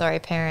you. Sorry,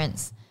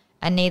 parents.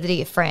 And neither do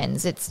your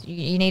friends.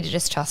 You need to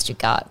just trust your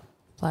gut.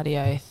 Bloody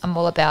oath. I'm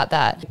all about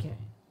that. Okay.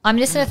 I'm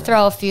just going to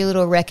throw a few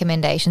little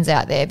recommendations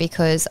out there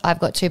because I've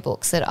got 2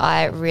 books that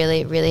I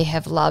really, really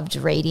have loved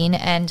reading.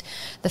 And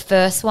the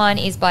first one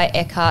is by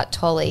Eckhart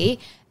Tolle.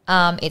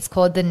 It's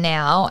called The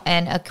Now,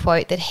 and a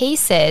quote that he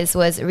says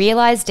was,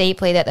 realize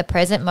deeply that the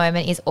present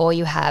moment is all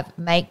you have.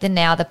 Make the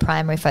now the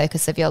primary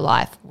focus of your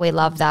life. We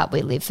love that.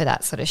 We live for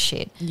that sort of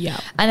shit. Yeah.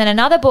 And then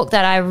another book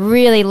that I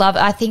really love,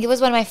 I think it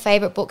was one of my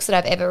favorite books that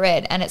I've ever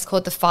read, and it's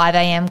called The 5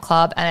 a.m.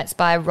 Club, and it's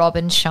by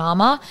Robin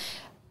Sharma.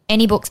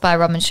 Any books by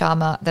Robin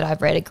Sharma that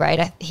I've read are great.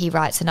 He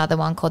writes another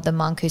one called The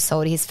Monk Who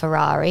Sold His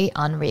Ferrari,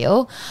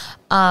 unreal.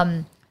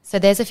 So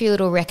there's a few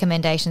little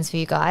recommendations for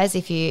you guys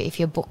if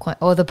you're bookworm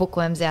or the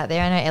bookworms out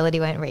there. I know Elodie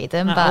won't read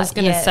them. No, but I was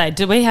going to say,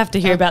 do we have to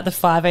hear about the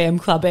 5 a.m.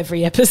 Club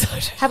every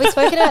episode? Have we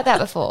spoken about that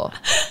before?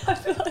 I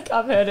feel like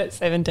I've heard it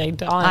 17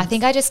 times. I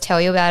think I just tell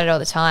you about it all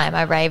the time.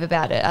 I rave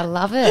about it. I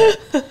love it.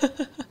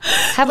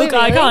 Have we Look,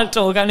 really? I can't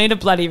talk. I need to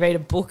bloody read a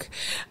book.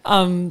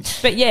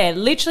 But yeah,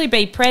 literally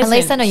be present. At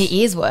least I know your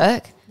ears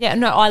work. Yeah,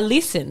 no, I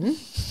listen.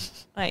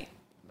 Like,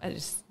 I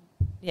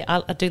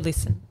do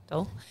listen,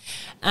 doll.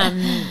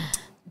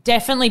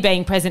 Definitely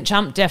being present.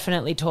 Chump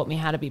definitely taught me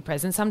how to be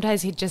present. Some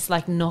days he'd just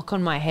like knock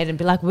on my head and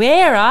be like,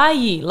 where are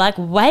you? Like,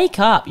 wake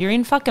up. You're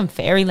in fucking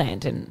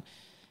fairyland. And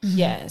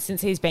yeah,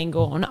 since he's been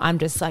gone, I'm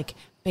just like,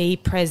 be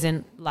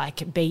present,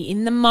 like be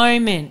in the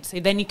moment.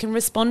 So then you can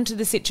respond to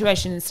the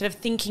situation instead of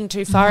thinking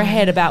too far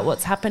ahead about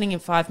what's happening in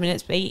 5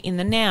 minutes. Be in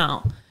the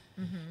now.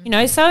 You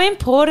know, so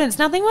important. It's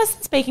nothing worse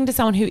than speaking to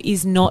someone who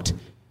is not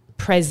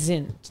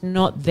present,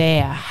 not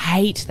there. I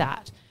hate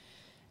that.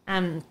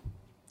 Do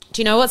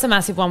you know what's a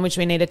massive one which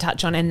we need to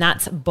touch on? And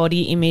that's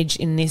body image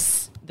in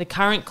the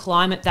current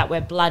climate that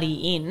we're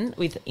bloody in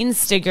with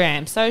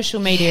Instagram, social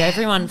media,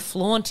 everyone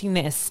flaunting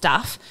their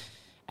stuff.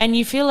 And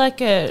you feel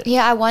like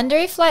I wonder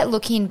if like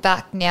looking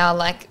back now,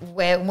 like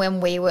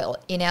when we were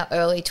in our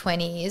early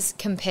 20s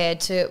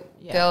compared to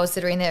girls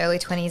that are in their early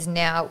 20s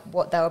now,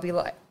 what they will be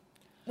like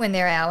when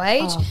they're our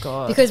age. Oh,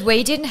 God. Because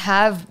we didn't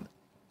have,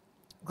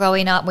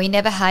 growing up, we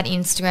never had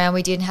Instagram,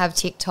 we didn't have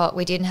TikTok,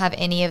 we didn't have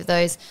any of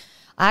those.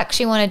 I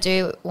actually want to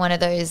do one of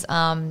those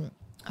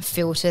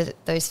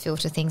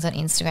filter things on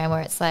Instagram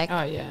where it's like,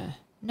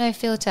 no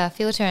filter.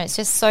 And it's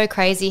just so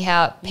crazy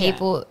how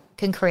people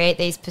can create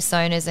these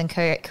personas and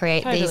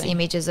create these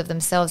images of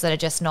themselves that are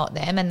just not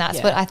them. And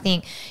that's what I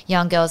think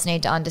young girls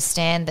need to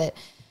understand, that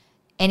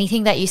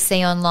anything that you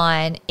see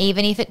online,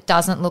 even if it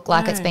doesn't look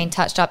like it's been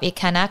touched up, it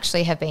can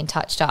actually have been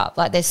touched up.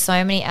 Like there's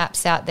so many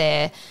apps out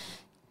there.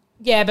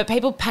 Yeah, but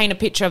people paint a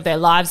picture of their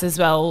lives as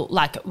well.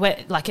 Like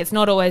it's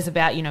not always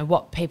about, you know,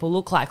 what people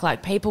look like.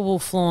 Like people will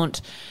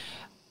flaunt,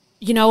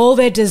 you know, all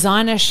their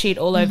designer shit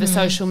all over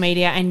social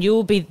media, and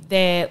you'll be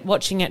there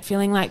watching it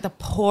feeling like the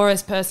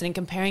poorest person and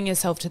comparing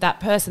yourself to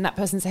that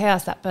person's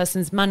house, that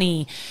person's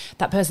money,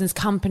 that person's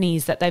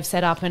companies that they've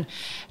set up, and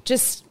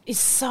just is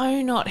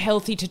so not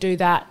healthy to do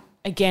that.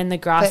 Again, the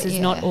grass is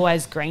not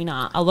always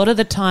greener. A lot of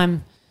the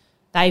time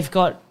they've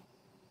got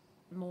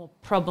more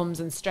problems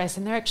and stress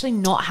and they're actually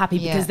not happy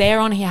because they're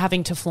on here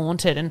having to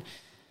flaunt it and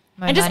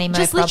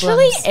just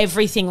literally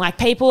everything. Like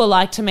people are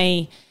like to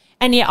me,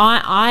 and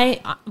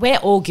we're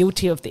all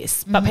guilty of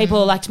this, but people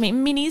are like to me,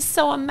 Minnie's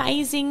so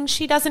amazing.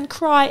 She doesn't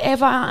cry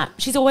ever.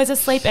 She's always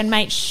asleep. And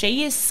mate,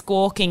 she is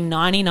squawking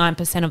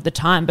 99% of the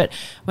time. But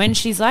when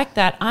she's like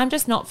that, I'm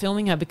just not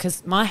filming her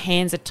because my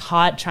hands are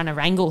tired trying to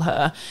wrangle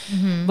her.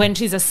 When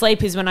she's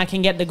asleep is when I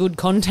can get the good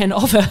content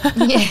of her.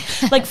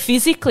 Like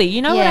physically,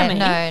 you know what I mean?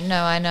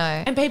 No, I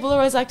know. And people are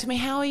always like to me,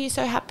 how are you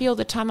so happy all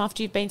the time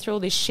after you've been through all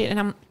this shit?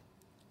 And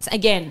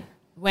again,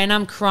 when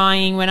I'm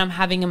crying, when I'm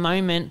having a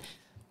moment,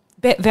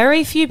 but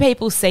very few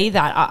people see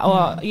that,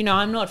 or you know,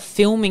 I'm not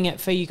filming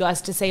it for you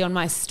guys to see on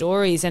my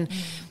stories. And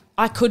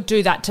I could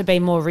do that to be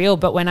more real,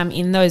 but when I'm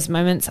in those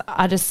moments,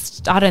 I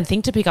don't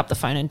think to pick up the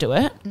phone and do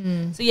it.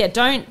 So yeah,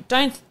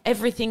 don't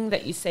everything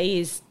that you see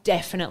is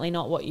definitely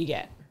not what you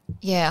get.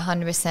 Yeah,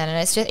 100%.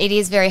 And it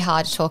is very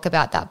hard to talk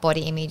about that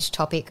body image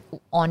topic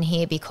on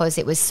here because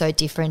it was so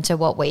different to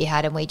what we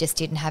had and we just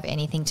didn't have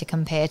anything to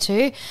compare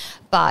to.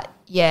 But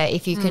yeah,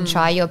 if you can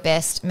try your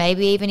best,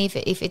 maybe even if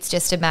it's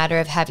just a matter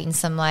of having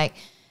some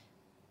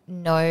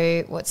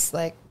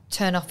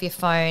turn off your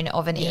phone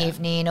of an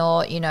evening,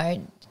 or,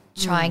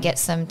 try and get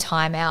some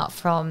time out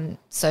from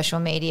social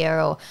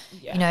media, or,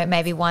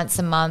 maybe once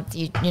a month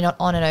you're not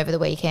on it over the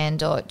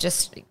weekend, or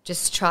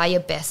just try your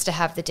best to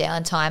have the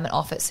downtime and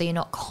off it so you're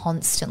not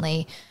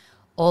constantly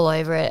all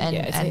over it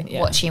and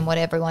watching what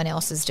everyone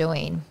else is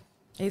doing.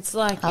 It's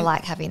like, I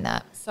like having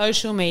that.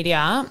 Social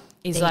media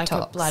is Detox. like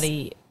a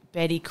bloody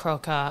Betty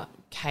Crocker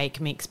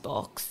cake mix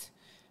box,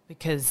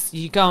 because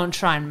you go and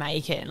try and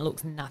make it and it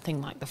looks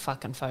nothing like the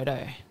fucking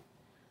photo.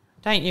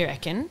 Don't you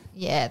reckon?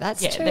 Yeah,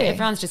 that's true.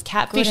 Everyone's just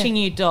catfishing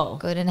you, doll.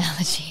 Good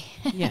analogy.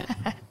 Yeah.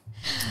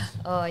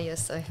 Oh, you're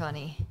so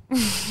funny.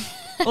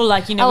 Or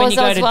when you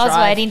go to drive. I was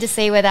waiting to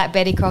see where that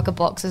Betty Crocker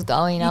box was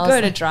going. You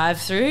go to drive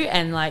through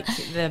and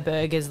the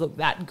burgers look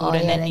that good,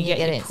 and then you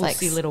get your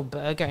pussy little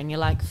burger and you're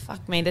like,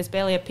 fuck me, there's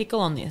barely a pickle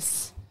on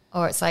this.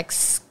 Or it's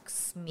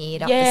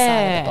smeared up the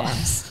side of the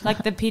box.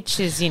 Like the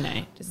pictures,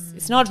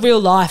 it's not real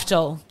life,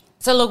 doll.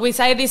 So look, we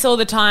say this all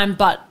the time,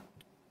 but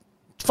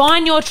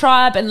find your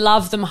tribe and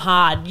love them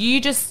hard.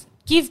 You just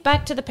give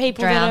back to the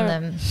people.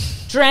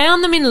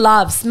 Drown them in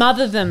love,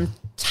 smother them,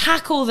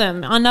 tackle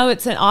them. I know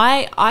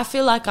I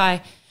feel like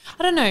I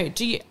don't know,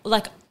 do you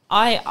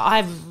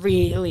I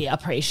really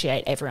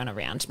appreciate everyone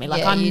around me.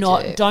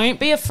 Don't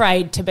be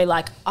afraid to be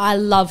like, I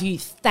love you,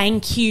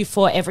 thank you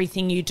for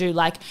everything you do.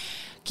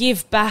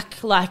 Give back,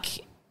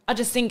 I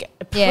just think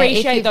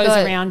appreciate those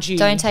around you.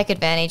 Don't take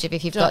advantage of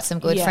if you've got some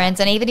good friends.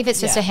 And even if it's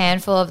just a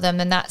handful of them,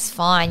 then that's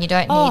fine. You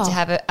don't need to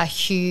have a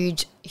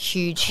huge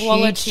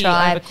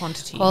tribe. Over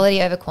quantity.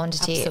 Quality over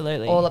quantity.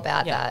 Absolutely. All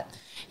about that.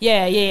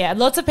 Yeah.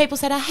 Lots of people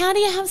said, how do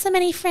you have so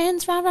many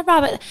friends? Blah, blah, blah.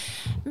 But,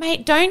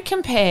 mate, don't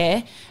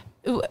compare.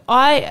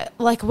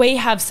 We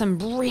have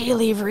some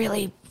really,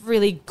 really,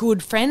 really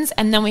good friends,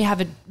 and then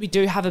we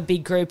do have a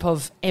big group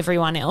of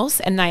everyone else,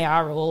 and they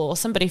are all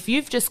awesome. But if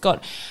you've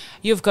got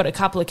a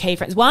couple of key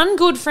friends, one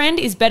good friend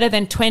is better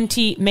than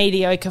 20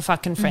 mediocre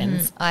fucking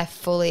friends. I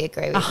fully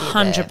agree with you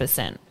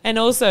 100%. And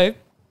also,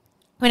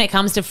 when it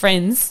comes to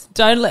friends,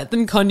 don't let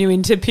them con you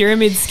into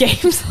pyramid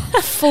schemes.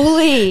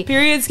 Fully.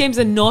 Pyramid schemes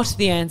are not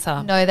the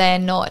answer. No, they are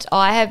not.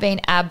 I have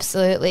been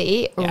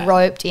absolutely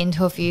roped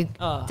into a few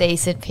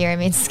decent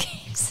pyramid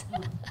schemes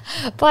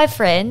by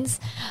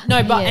friends.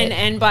 No, but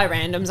and by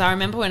randoms. I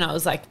remember when I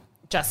was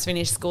just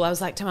finished school, I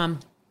was like to Mum,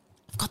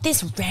 I've got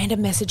this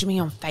random message me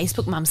on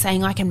Facebook, Mum,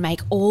 saying I can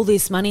make all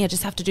this money. I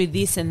just have to do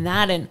this and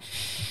that. And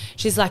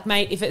she's like,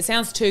 mate, if it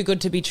sounds too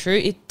good to be true,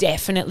 it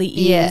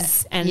definitely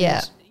is. And,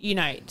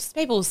 just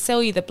people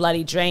sell you the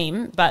bloody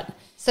dream. But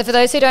so for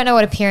those who don't know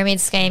what a pyramid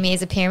scheme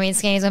is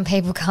when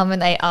people come and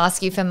they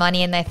ask you for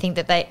money and they think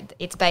that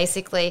it's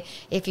basically,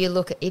 if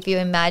you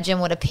imagine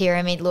what a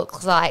pyramid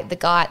looks like, the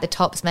guy at the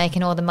top's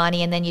making all the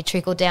money and then you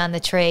trickle down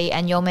the tree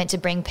and you're meant to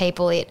bring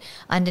people it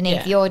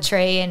underneath your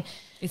tree, and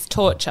it's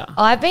torture.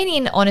 I've been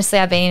in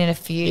a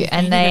few,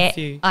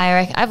 I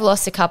reckon I've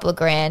lost a couple of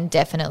grand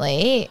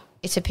definitely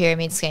to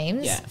pyramid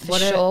schemes. Yeah, for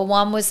sure.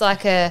 One was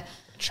like a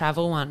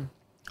travel one.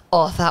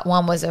 Oh, that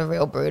one was a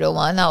real brutal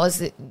one. That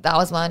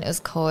was one. It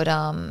was called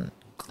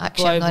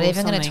actually, I'm not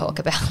even going to talk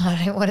about it.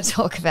 I don't want to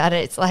talk about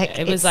it. It's like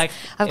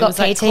I've got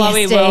PTSD.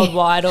 Chloe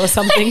Worldwide or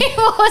something. It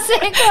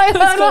wasn't Chloe Worldwide. It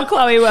was called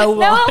Chloe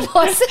Worldwide. No, it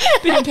wasn't.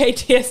 Bit of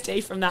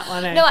PTSD from that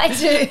one. No, I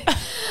do.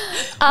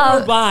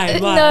 Why?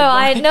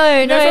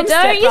 No,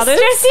 don't. You're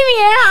stressing me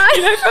out.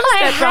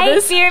 I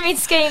hate pyramid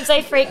schemes.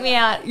 They freak me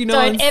out.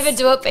 Don't ever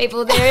do it,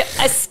 people. They're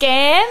a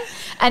scam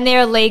and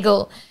they're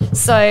illegal.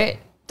 So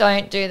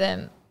don't do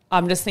them.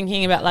 I'm just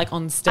thinking about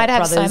on Step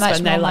Brothers so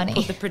when they money.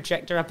 put the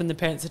projector up and the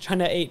parents are trying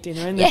to eat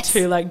dinner and the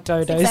two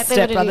dodo exactly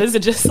Step Brothers are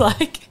just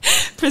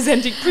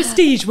presenting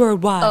prestige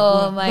worldwide.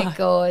 Oh my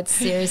God,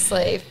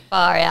 seriously,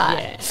 far out.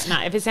 Yeah,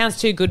 no, if it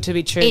sounds too good to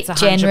be true, it's 100%.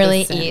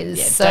 Generally is.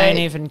 Yeah, so don't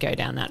even go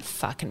down that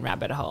fucking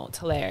rabbit hole. It's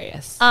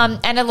hilarious.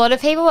 And a lot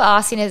of people were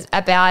asking us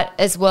about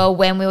as well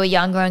when we were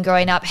younger and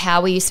growing up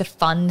how we used to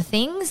fund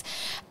things,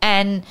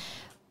 and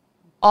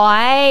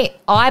I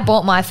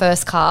bought my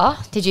first car.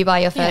 Did you buy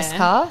your first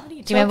car?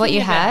 Do you remember what you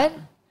had?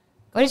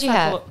 What did you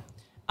have?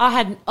 I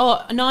had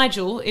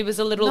Nigel. It was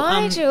a little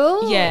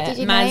Nigel. Did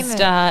you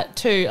Mazda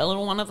 2, a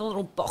little one of the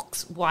little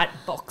white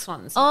box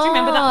ones. Oh, do you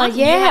remember that one?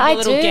 Yeah, I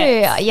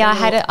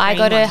do. I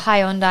got a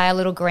Hyundai, a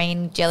little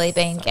green jelly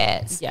bean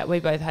Getz. Yeah,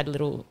 we both had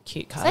little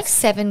cute cars.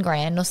 It's like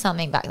 $7,000 or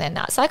something back then.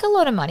 That's like a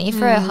lot of money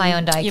for a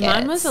Hyundai Getz.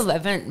 Mine was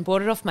 11.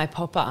 Bought it off my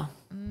popper.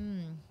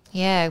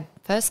 Yeah,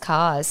 first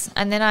cars,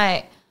 and then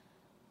I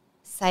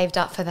saved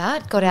up for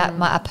that, got out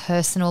a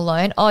personal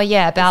loan. Oh,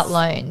 yeah, about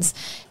loans.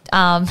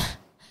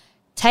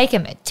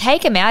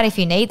 take them out if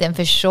you need them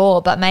for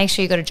sure, but make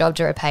sure you got a job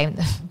to repay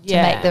them,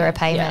 to make the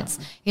repayments.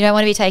 Yeah. You don't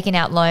want to be taking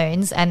out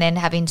loans and then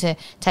having to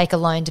take a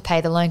loan to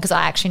pay the loan, because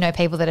I actually know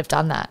people that have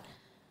done that.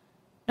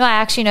 No, I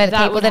actually know the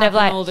people that have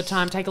like all the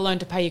time. Take a loan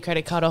to pay your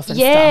credit card off and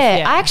stuff.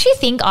 Yeah, I actually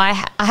think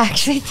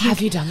have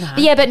you done that?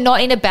 Yeah, but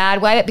not in a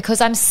bad way. But because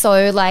I'm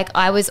so like,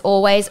 I was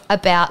always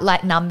about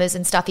like numbers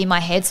and stuff in my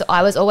head, so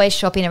I was always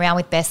shopping around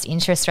with best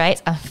interest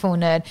rates. I'm a full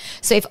nerd.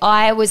 So if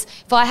I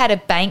had a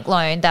bank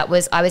loan that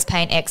I was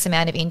paying X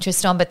amount of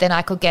interest on, but then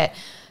I could get.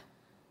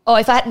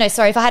 If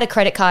I had a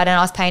credit card and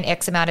I was paying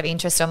X amount of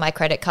interest on my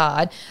credit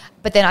card,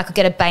 but then I could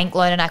get a bank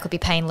loan and I could be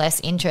paying less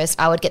interest,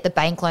 I would get the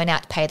bank loan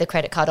out to pay the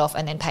credit card off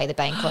and then pay the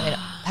bank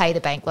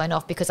loan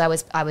off, because I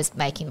was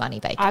making money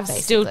basically. I've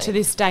still to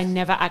this day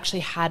never actually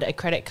had a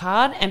credit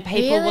card, and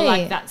people were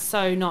like, that's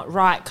so not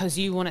right, because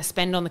you want to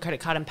spend on the credit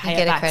card and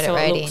pay it back so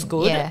it looks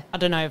good. Yeah. I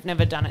don't know, I've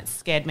never done it. It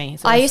scared me.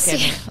 I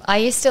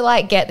used to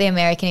like get the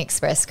American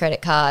Express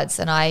credit cards,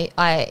 and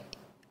I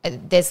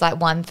there's like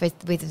one with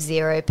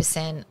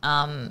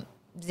 0%,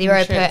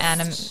 0 per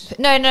annum.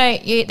 No,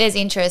 there's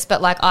interest,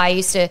 but like I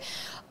used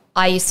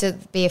to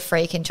be a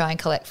freak and try and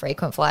collect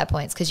frequent flyer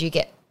points, because you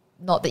get,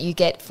 not that you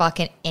get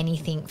fucking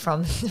anything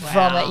from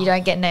it. You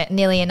don't get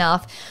nearly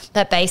enough.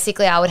 That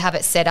basically I would have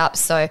it set up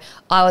so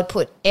I would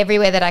put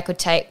everywhere that I could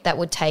take that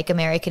would take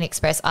American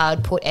Express, I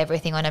would put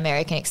everything on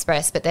American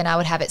Express, but then I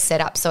would have it set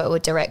up so it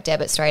would direct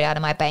debit straight out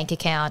of my bank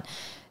account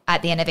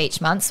at the end of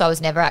each month, so I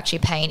was never actually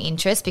paying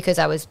interest because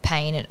I was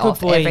paying it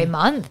off every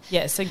month.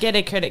 Yeah, so get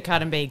a credit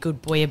card and be a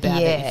good boy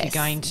about it if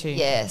you're going to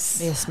be a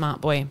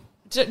smart boy.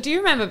 Do you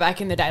remember back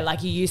in the day,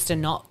 like you used to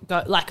not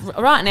go, like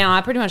right now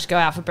I pretty much go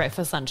out for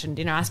breakfast, lunch and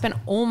dinner. I spend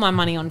all my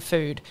money on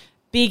food.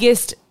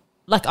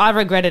 Like I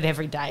regret it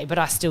every day, but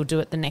I still do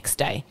it the next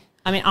day.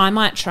 I mean, I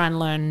might try and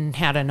learn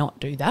how to not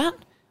do that.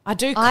 I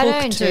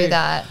don't do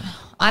that.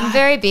 I'm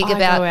very big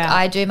about,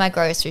 I do my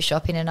grocery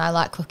shopping and I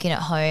like cooking at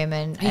home.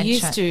 And I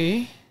used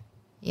to.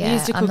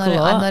 Yeah, I'm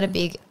not a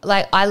big,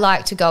 like I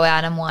like to go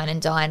out and wine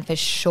and dine for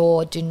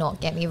sure, do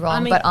not get me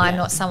wrong, but I'm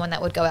not someone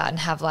that would go out and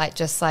have like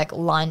just like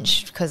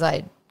lunch because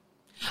I'm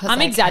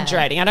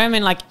exaggerating. I don't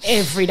mean like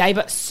every day,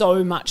 but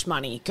so much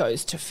money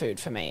goes to food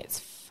for me. It's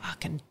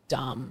fucking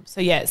dumb.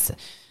 So yes, I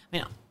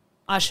mean,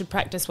 I should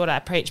practice what I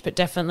preach, but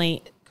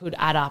definitely could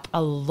add up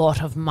a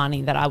lot of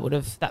money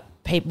that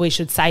we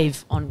should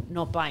save on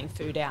not buying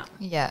food out.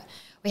 Yeah.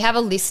 We have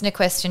a listener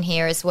question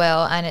here as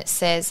well, and it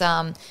says,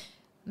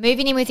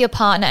 moving in with your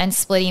partner and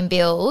splitting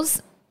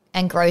bills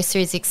and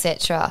groceries,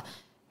 etc.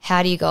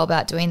 How do you go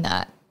about doing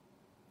that?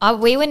 I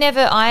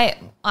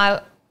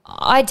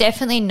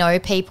definitely know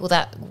people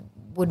that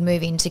would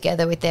move in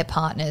together with their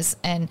partners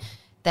and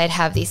they'd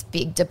have this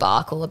big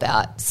debacle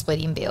about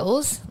splitting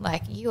bills.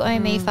 Like, you owe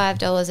me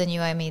 $5 and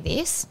you owe me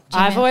this.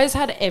 I've always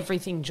had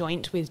everything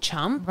joint with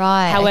Chum.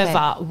 Right.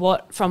 However,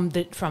 what from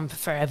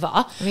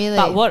forever. Really?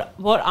 But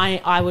what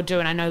I would do,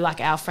 and I know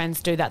like our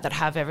friends do that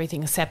have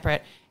everything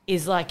separate,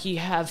 is like you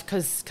have,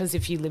 because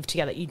if you live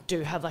together, you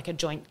do have like a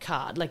joint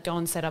card. Like go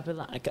and set up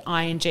like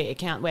an ING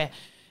account where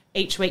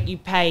each week you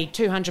pay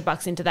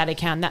 $200 into that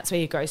account. And that's where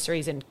your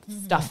groceries and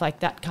stuff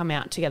like that come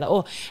out together.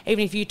 Or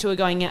even if you two are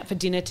going out for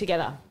dinner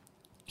together,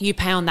 you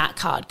pay on that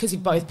card because you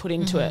both put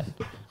into it.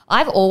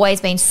 I've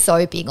always been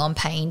so big on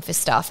paying for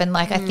stuff, and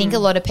like I think a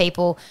lot of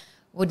people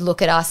would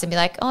look at us and be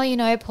like,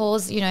 oh,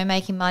 Paul's,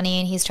 making money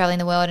and he's traveling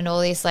the world and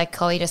all this, like,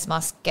 Chloe just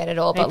must get it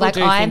all. People but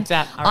like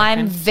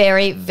I'm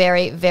very,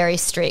 very, very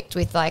strict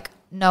with like,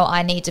 no,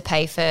 I need to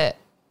pay for,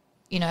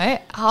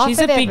 half She's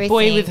of a big everything.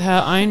 boy with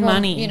her own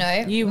money.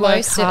 You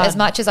most work hard. As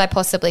much as I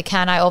possibly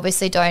can. I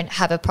obviously don't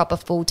have a proper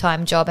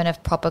full-time job and a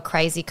proper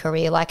crazy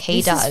career like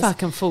he does. This is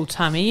fucking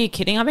full-time. Are you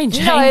kidding? I've been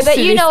chained No, but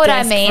to you know this what I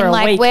desk mean. for a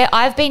Like week. where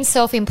I've been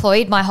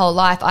self-employed my whole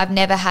life, I've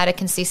never had a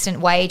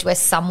consistent wage where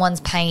someone's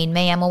paying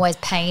me. I'm always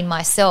paying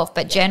myself.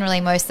 But generally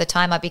most of the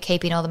time I'd be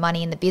keeping all the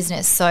money in the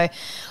business. So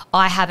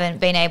I haven't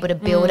been able to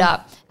build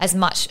up as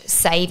much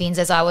savings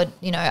as I would,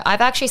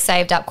 I've actually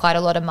saved up quite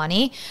a lot of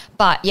money.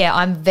 But yeah,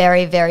 I'm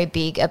very, very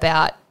big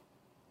about,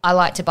 I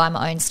like to buy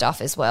my own stuff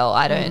as well.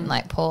 I don't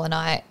like Paul and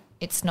I,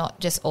 it's not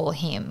just all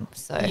him.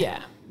 So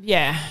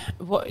yeah.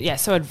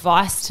 So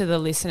advice to the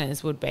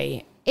listeners would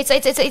be, it's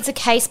a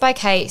case by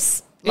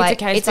case.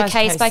 Like it's a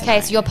case by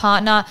case. Your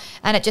partner,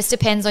 and it just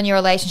depends on your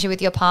relationship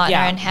with your partner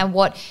and how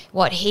what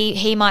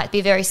he might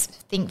be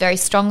think very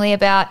strongly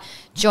about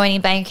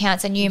joining bank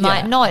accounts and you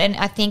might not. And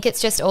I think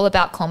it's just all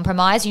about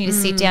compromise. You need to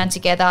sit down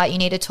together. You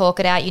need to talk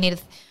it out.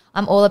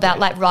 I'm all about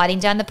like writing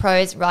down the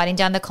pros, writing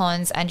down the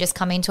cons, and just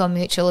coming to a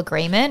mutual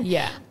agreement.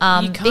 Yeah.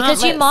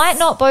 Because you might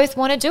not both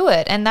want to do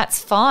it, and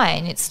that's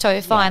fine. It's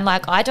totally fine.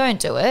 Like I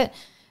don't do it.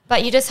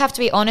 But you just have to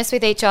be honest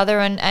with each other,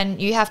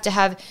 and you have to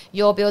have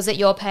your bills that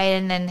you're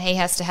paying, and then he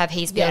has to have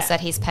his bills that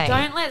he's paying.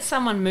 Don't let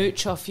someone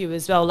mooch off you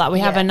as well. Like we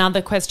have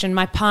another question.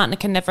 My partner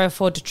can never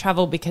afford to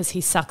travel because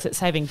he sucks at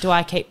saving. Do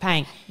I keep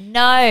paying?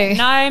 No.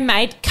 No,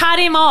 mate. Cut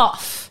him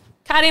off.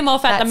 Cut him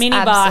off at the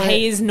minibar.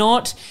 He is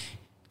not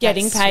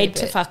getting That's paid to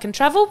stupid. fucking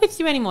travel with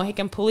you anymore. He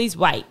can pull his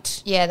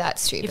weight. Yeah,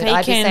 that's stupid. If he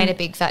I'd be can- saying a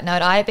big fat no.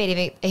 I'd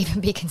even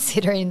be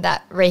reconsidering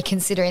that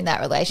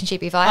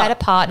relationship if I had a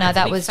partner That's a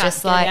that big was fat,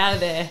 just get like, out of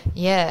there.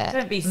 yeah,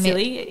 Don't be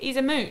silly. He's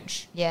a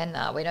mooch. Yeah,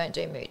 no, we don't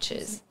do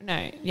mooches.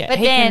 No, yeah. But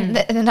he then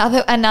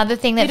can- another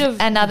thing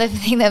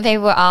that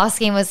people were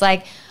asking was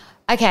like,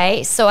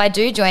 okay, so I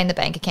do join the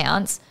bank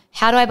accounts.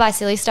 How do I buy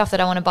silly stuff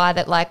that I want to buy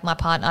that like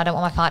I don't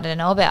want my partner to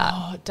know about?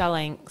 Oh,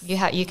 darling. You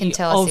can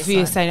tell us this one.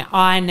 Obviously,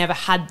 I never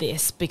had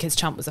this because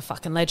Trump was a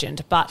fucking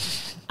legend. But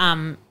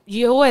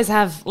you always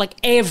have, like,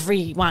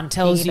 everyone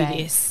tells you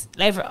Piggy bank. this.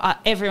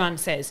 Everyone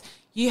says,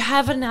 you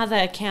have another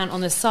account on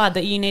the side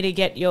that you need to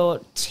get your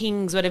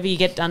tings, whatever you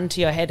get done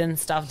to your head and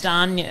stuff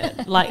done.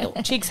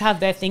 Like, chicks have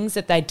their things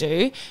that they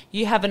do.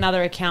 You have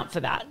another account for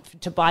that,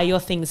 to buy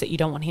your things that you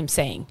don't want him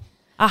seeing.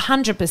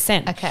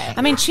 100%. Okay.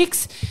 I mean,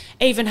 chicks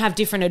even have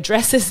different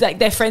addresses, like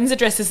their friends'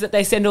 addresses that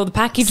they send all the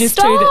packages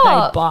to Stop.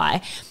 that they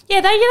buy. Yeah,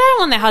 they don't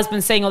want their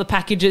husband seeing all the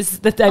packages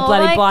that they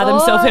bloody my buy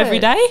themselves God. every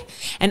day.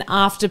 And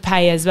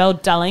Afterpay as well,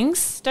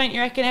 darlings. Don't you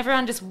reckon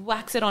everyone just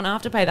whacks it on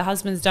Afterpay? The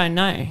husbands don't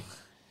know.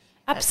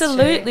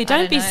 Absolutely. true. I Don't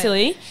don't be know.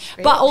 silly.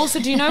 Really? But also,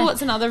 do you know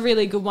what's another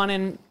really good one?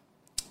 And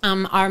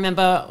I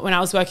remember when I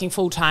was working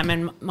full-time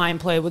and my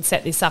employer would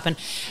set this up, and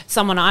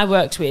someone I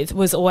worked with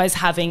was always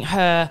having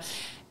her.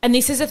 And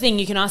this is a thing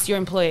you can ask your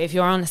employer if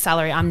you're on a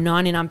salary. I'm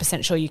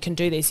 99% sure you can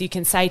do this. You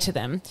can say to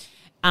them,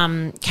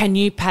 can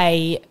you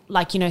pay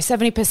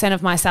 70%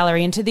 of my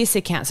salary into this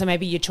account? So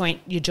maybe your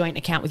joint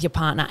account with your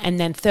partner, and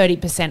then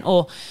 30%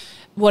 or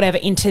whatever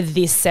into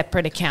this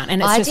separate account.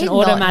 And it's just an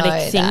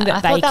automatic thing that I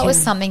they thought that can.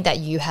 was something that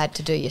you had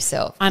to do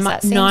yourself. I'm That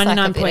at seems like a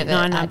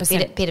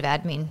 99.99%. bit of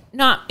admin.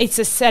 No, it's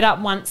a set up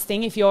once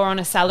thing if you're on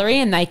a salary,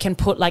 and they can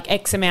put like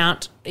X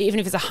amount, even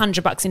if it's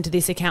 $100 into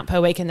this account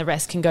per week, and the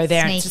rest can go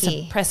there. And it's just a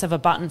Sneaky. press of a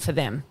button for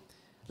them.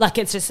 Like,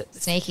 it's just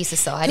Sneaky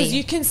society. because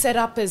you can set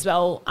up as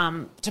well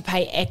to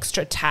pay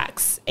extra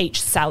tax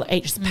each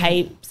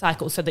pay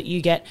cycle, so that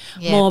you get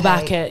more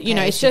back at, pay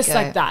it's as you just go.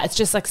 like that. It's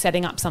just like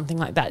setting up something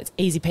like that. It's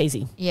easy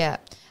peasy. Yeah.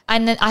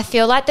 And then I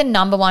feel like the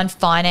number one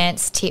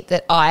finance tip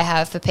that I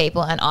have for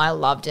people, and I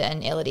loved it,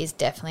 and Elodie's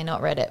definitely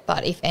not read it,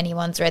 but if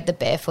anyone's read The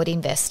Barefoot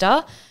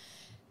Investor,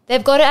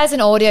 they've got it as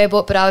an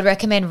audiobook, but I would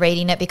recommend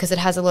reading it because it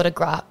has a lot of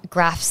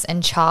graphs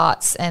and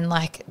charts. And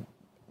like,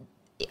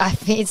 I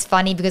think it's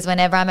funny because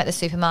whenever I'm at the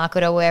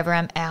supermarket or wherever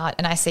I'm out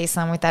and I see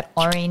someone with that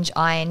orange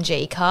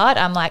ING card,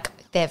 I'm like,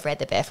 they've read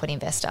The Barefoot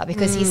Investor,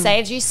 because he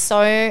saves you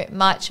so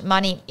much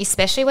money,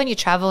 especially when you're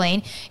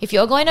traveling. If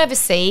you're going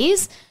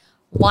overseas,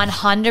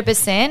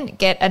 100%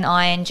 get an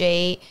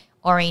ING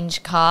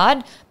orange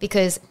card,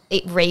 because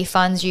it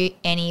refunds you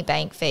any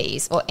bank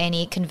fees or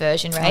any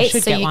conversion rate.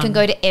 should So get you can one.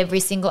 go to every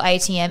single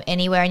ATM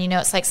anywhere, and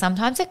it's like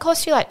sometimes it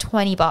costs you like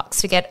 $20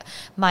 to get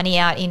money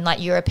out in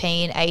like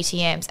European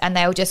ATMs, and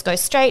they'll just go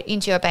straight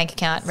into your bank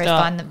account,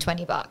 refund them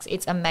 $20.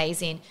 It's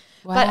amazing.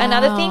 But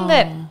another thing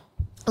that,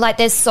 like,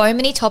 there's so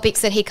many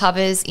topics that he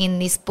covers in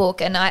this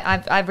book, and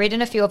I've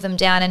written a few of them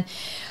down, and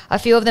a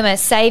few of them are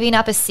saving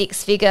up a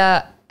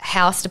 6-figure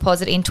house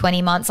deposit in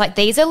 20 months. Like,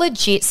 these are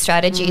legit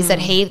strategies that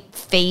he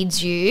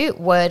feeds you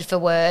word for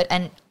word,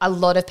 and a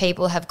lot of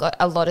people have got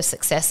a lot of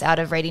success out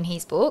of reading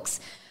his books.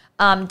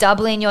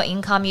 Doubling your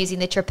income using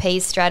the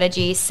trapeze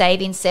strategy,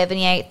 saving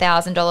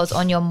 $78,000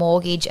 on your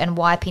mortgage and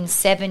wiping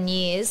 7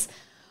 years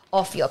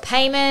off your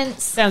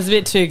payments. Sounds a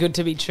bit too good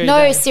to be true. No,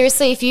 though.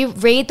 seriously, if you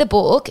read the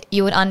book,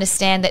 you would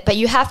understand that, but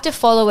you have to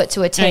follow it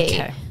to a T.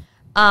 Okay.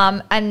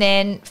 And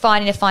then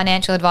finding a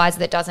financial advisor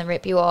that doesn't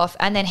rip you off,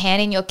 and then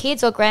handing your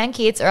kids or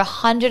grandkids a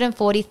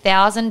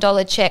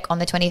 $140,000 check on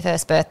the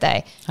 21st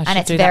birthday. I And should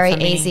it's do that very for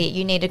me. easy.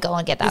 You need to go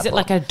and get that Is it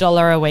book. like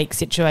 $1 a week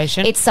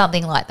situation? It's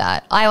something like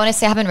that. I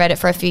honestly haven't read it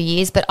for a few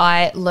years, but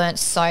I learnt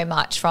so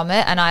much from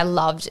it, and I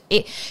loved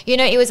it.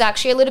 It was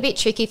actually a little bit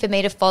tricky for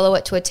me to follow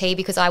it to a T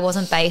because I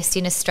wasn't based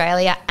in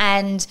Australia,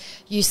 and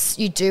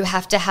you do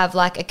have to have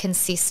like a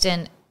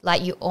consistent,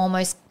 like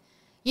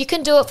you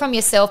can do it from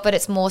yourself, but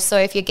it's more so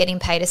if you're getting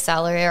paid a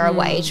salary or a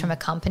wage from a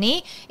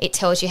company, it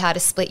tells you how to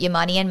split your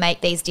money and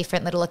make these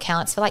different little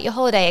accounts for like your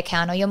holiday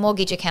account or your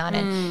mortgage account,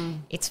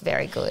 and it's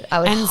very good. I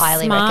would And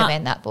highly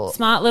recommend that book.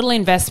 Smart little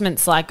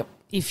investments, like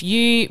if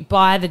you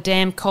buy the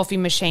damn coffee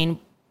machine,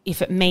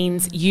 if it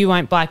means you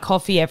won't buy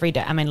coffee every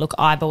day. I mean, look,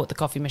 I bought the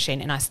coffee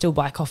machine and I still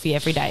buy coffee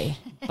every day,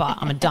 but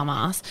I'm a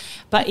dumbass.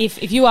 But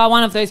if you are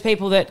one of those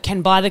people that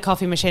can buy the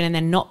coffee machine and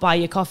then not buy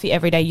your coffee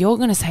every day, you're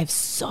going to save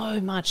so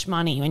much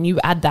money when you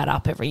add that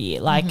up every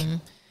year. Like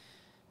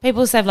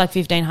people save like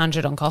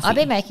 $1,500 on coffee. I've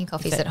been making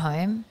coffees at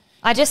home.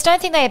 I just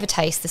don't think they ever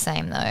taste the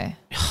same though.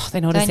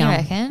 They're not Don't as you yum.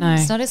 reckon? No.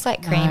 It's not as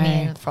like creamy No.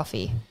 and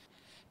frothy.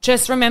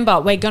 Just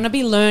remember, we're going to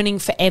be learning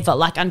forever.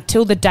 Like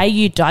until the day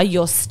you die,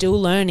 you're still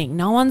learning.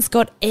 No one's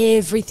got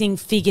everything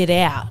figured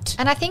out.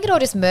 And I think it all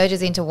just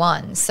merges into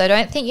one. So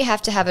don't think you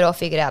have to have it all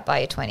figured out by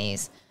your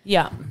 20s.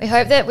 Yeah. We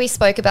hope that we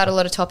spoke about a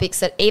lot of topics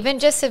that even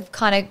just have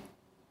kind of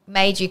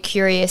made you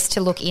curious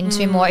to look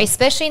into more,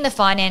 especially in the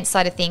finance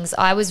side of things.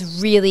 I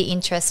was really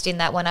interested in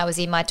that when I was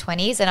in my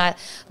 20s, and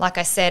like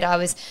I said, I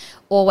was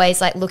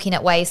always like looking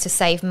at ways to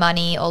save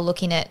money or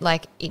looking at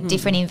like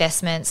different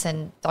investments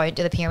and don't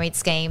do the pyramid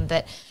scheme.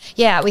 But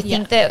yeah, we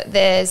think that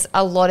there's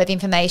a lot of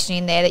information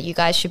in there that you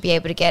guys should be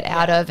able to get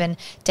out of, and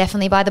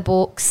definitely buy the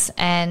books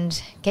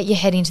and get your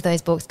head into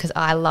those books because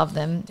I love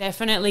them.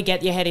 Definitely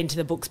get your head into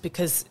the books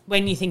because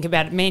when you think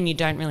about it, man, you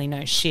don't really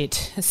know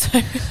shit.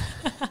 So,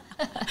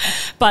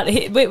 but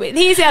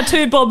here's our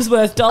 2 bobs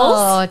worth dolls.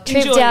 Oh,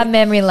 trip down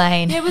memory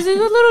lane. Yeah, it was a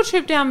little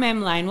trip down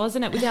mem lane,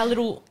 wasn't it? With our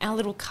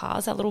little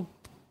cars, our little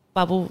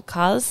bubble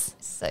cars.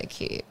 So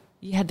cute.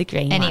 You had the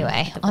green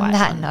anyway, one. On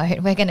that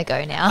note, we're going to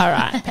go now. All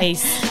right,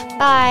 peace.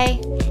 Bye.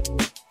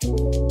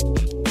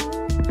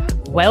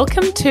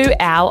 Welcome to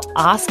our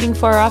Asking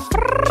for a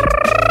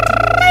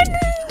Friend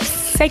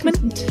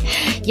segment.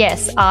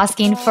 Yes,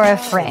 asking for a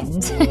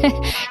friend.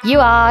 You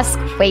ask,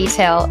 we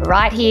tell,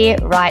 right here,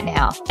 right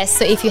now.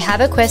 So if you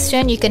have a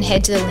question, you can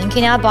head to the link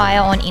in our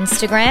bio on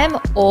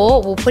Instagram,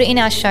 or we'll put it in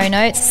our show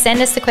notes.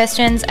 Send us the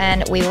questions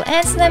and we will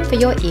answer them for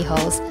your ear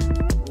holes.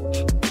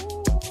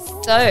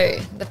 So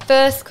the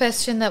first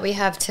question that we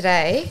have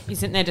today.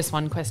 Isn't there just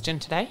one question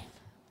today?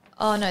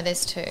 Oh, no,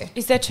 there's 2.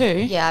 Is there 2?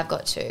 Yeah, I've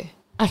got 2.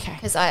 Okay.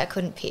 Because I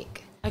couldn't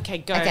pick. Okay,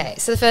 go. Okay,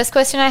 so the first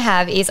question I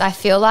have is, I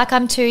feel like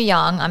I'm too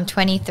young, I'm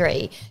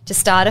 23, to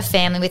start a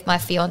family with my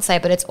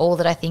fiancé, but it's all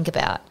that I think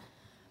about.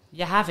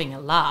 You're having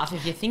a laugh.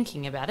 If you're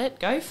thinking about it,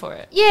 go for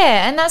it.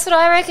 Yeah, and that's what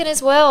I reckon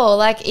as well.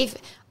 Like, if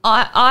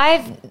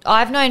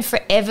I've known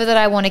forever that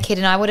I want a kid,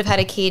 and I would have had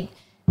a kid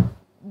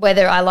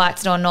whether I liked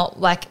it or not,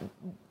 like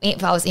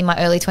if I was in my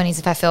early 20s,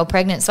 if I fell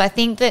pregnant. So I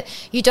think that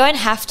you don't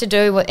have to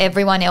do what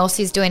everyone else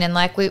is doing. And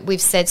like we've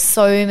said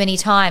so many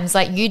times,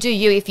 like you do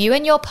you. If you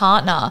and your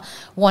partner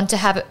want to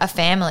have a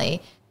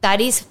family,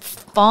 that is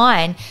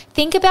fine.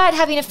 Think about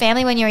having a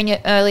family when you're in your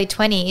early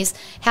 20s,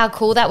 how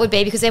cool that would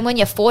be, because then when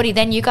you're 40,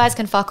 then you guys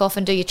can fuck off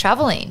and do your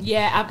traveling.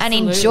 Yeah, absolutely.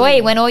 And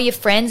enjoy when all your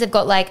friends have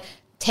got like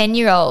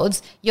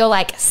 10-year-olds, you're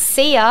like,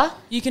 see ya.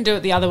 You can do it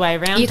the other way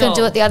around. You can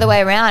do it the other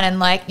way around, and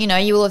like, you know,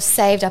 you will have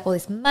saved up all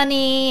this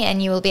money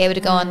and you will be able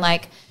to go on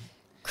like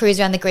cruise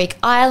around the Greek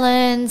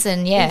islands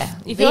and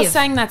If you're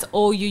saying that's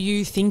all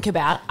you think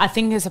about, I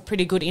think there's a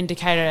pretty good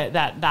indicator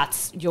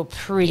that you're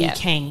pretty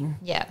keen.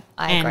 Yeah,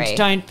 I agree. And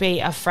don't be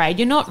afraid.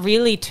 You're not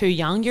really too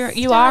young.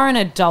 You are an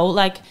adult.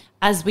 Like,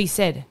 as we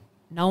said,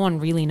 no one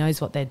really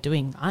knows what they're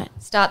doing, right?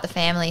 Start the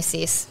family,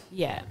 sis.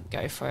 Yeah,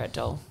 go for it,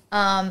 doll.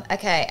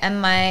 Okay,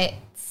 and my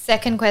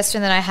second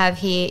question that I have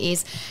here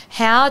is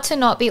how to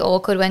not be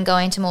awkward when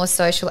going to more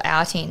social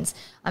outings.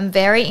 I'm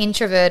very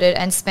introverted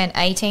and spent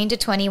 18 to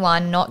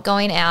 21 not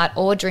going out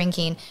or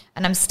drinking,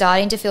 and I'm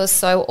starting to feel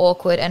so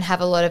awkward and have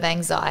a lot of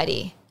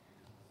anxiety.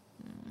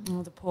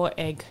 Oh, the poor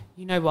egg.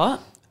 You know what?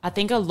 I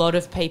think a lot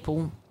of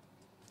people,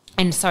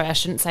 and sorry, I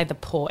shouldn't say the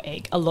poor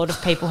egg, a lot of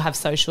people have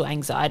social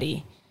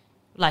anxiety.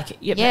 Like,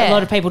 a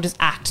lot of people just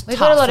act. We've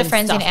got a lot of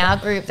friends in our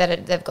group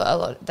that have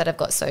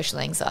got social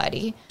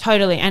anxiety.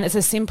 Totally, and it's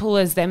as simple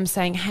as them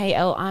saying, "Hey,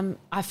 Elle,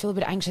 I feel a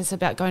bit anxious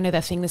about going to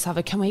that thing this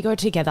other. Can we go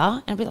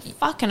together?" And be like,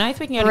 "Fucking oath,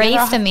 we can go together."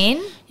 Brief them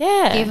in.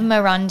 Yeah. Give them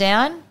a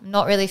rundown. I'm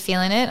not really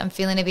feeling it. I'm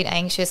feeling a bit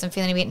anxious. I'm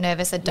feeling a bit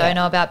nervous. I don't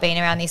know about being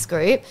around this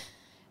group.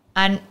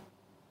 And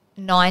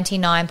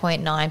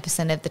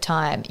 99.9% of the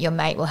time, your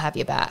mate will have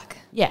your back.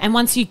 Yeah, and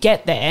once you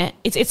get there,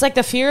 it's like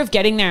the fear of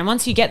getting there. And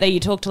once you get there, you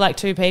talk to like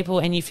 2 people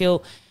and you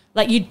feel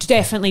like you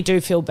definitely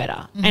do feel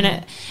better.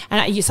 Mm-hmm.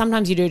 And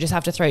sometimes you do just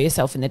have to throw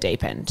yourself in the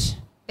deep end.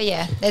 But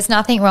yeah, there's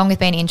nothing wrong with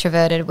being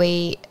introverted.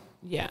 We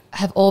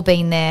have all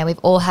been there. We've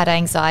all had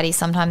anxiety.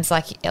 Sometimes,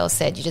 like Elle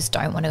said, you just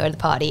don't want to go to the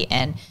party,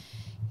 and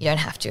you don't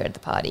have to go to the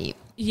party.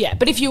 Yeah,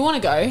 but if you want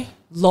to go,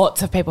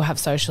 lots of people have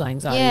social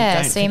anxiety.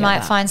 Yeah, so you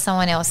might find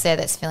someone else there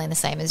that's feeling the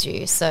same as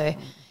you. So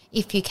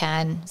if you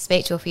can,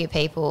 speak to a few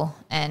people,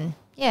 and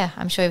yeah,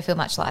 I'm sure you'll feel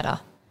much lighter.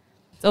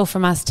 That's all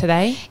from us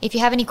today. If you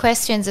have any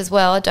questions as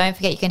well, don't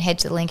forget you can head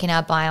to the link in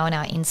our bio on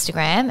our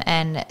Instagram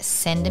and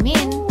send them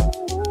in.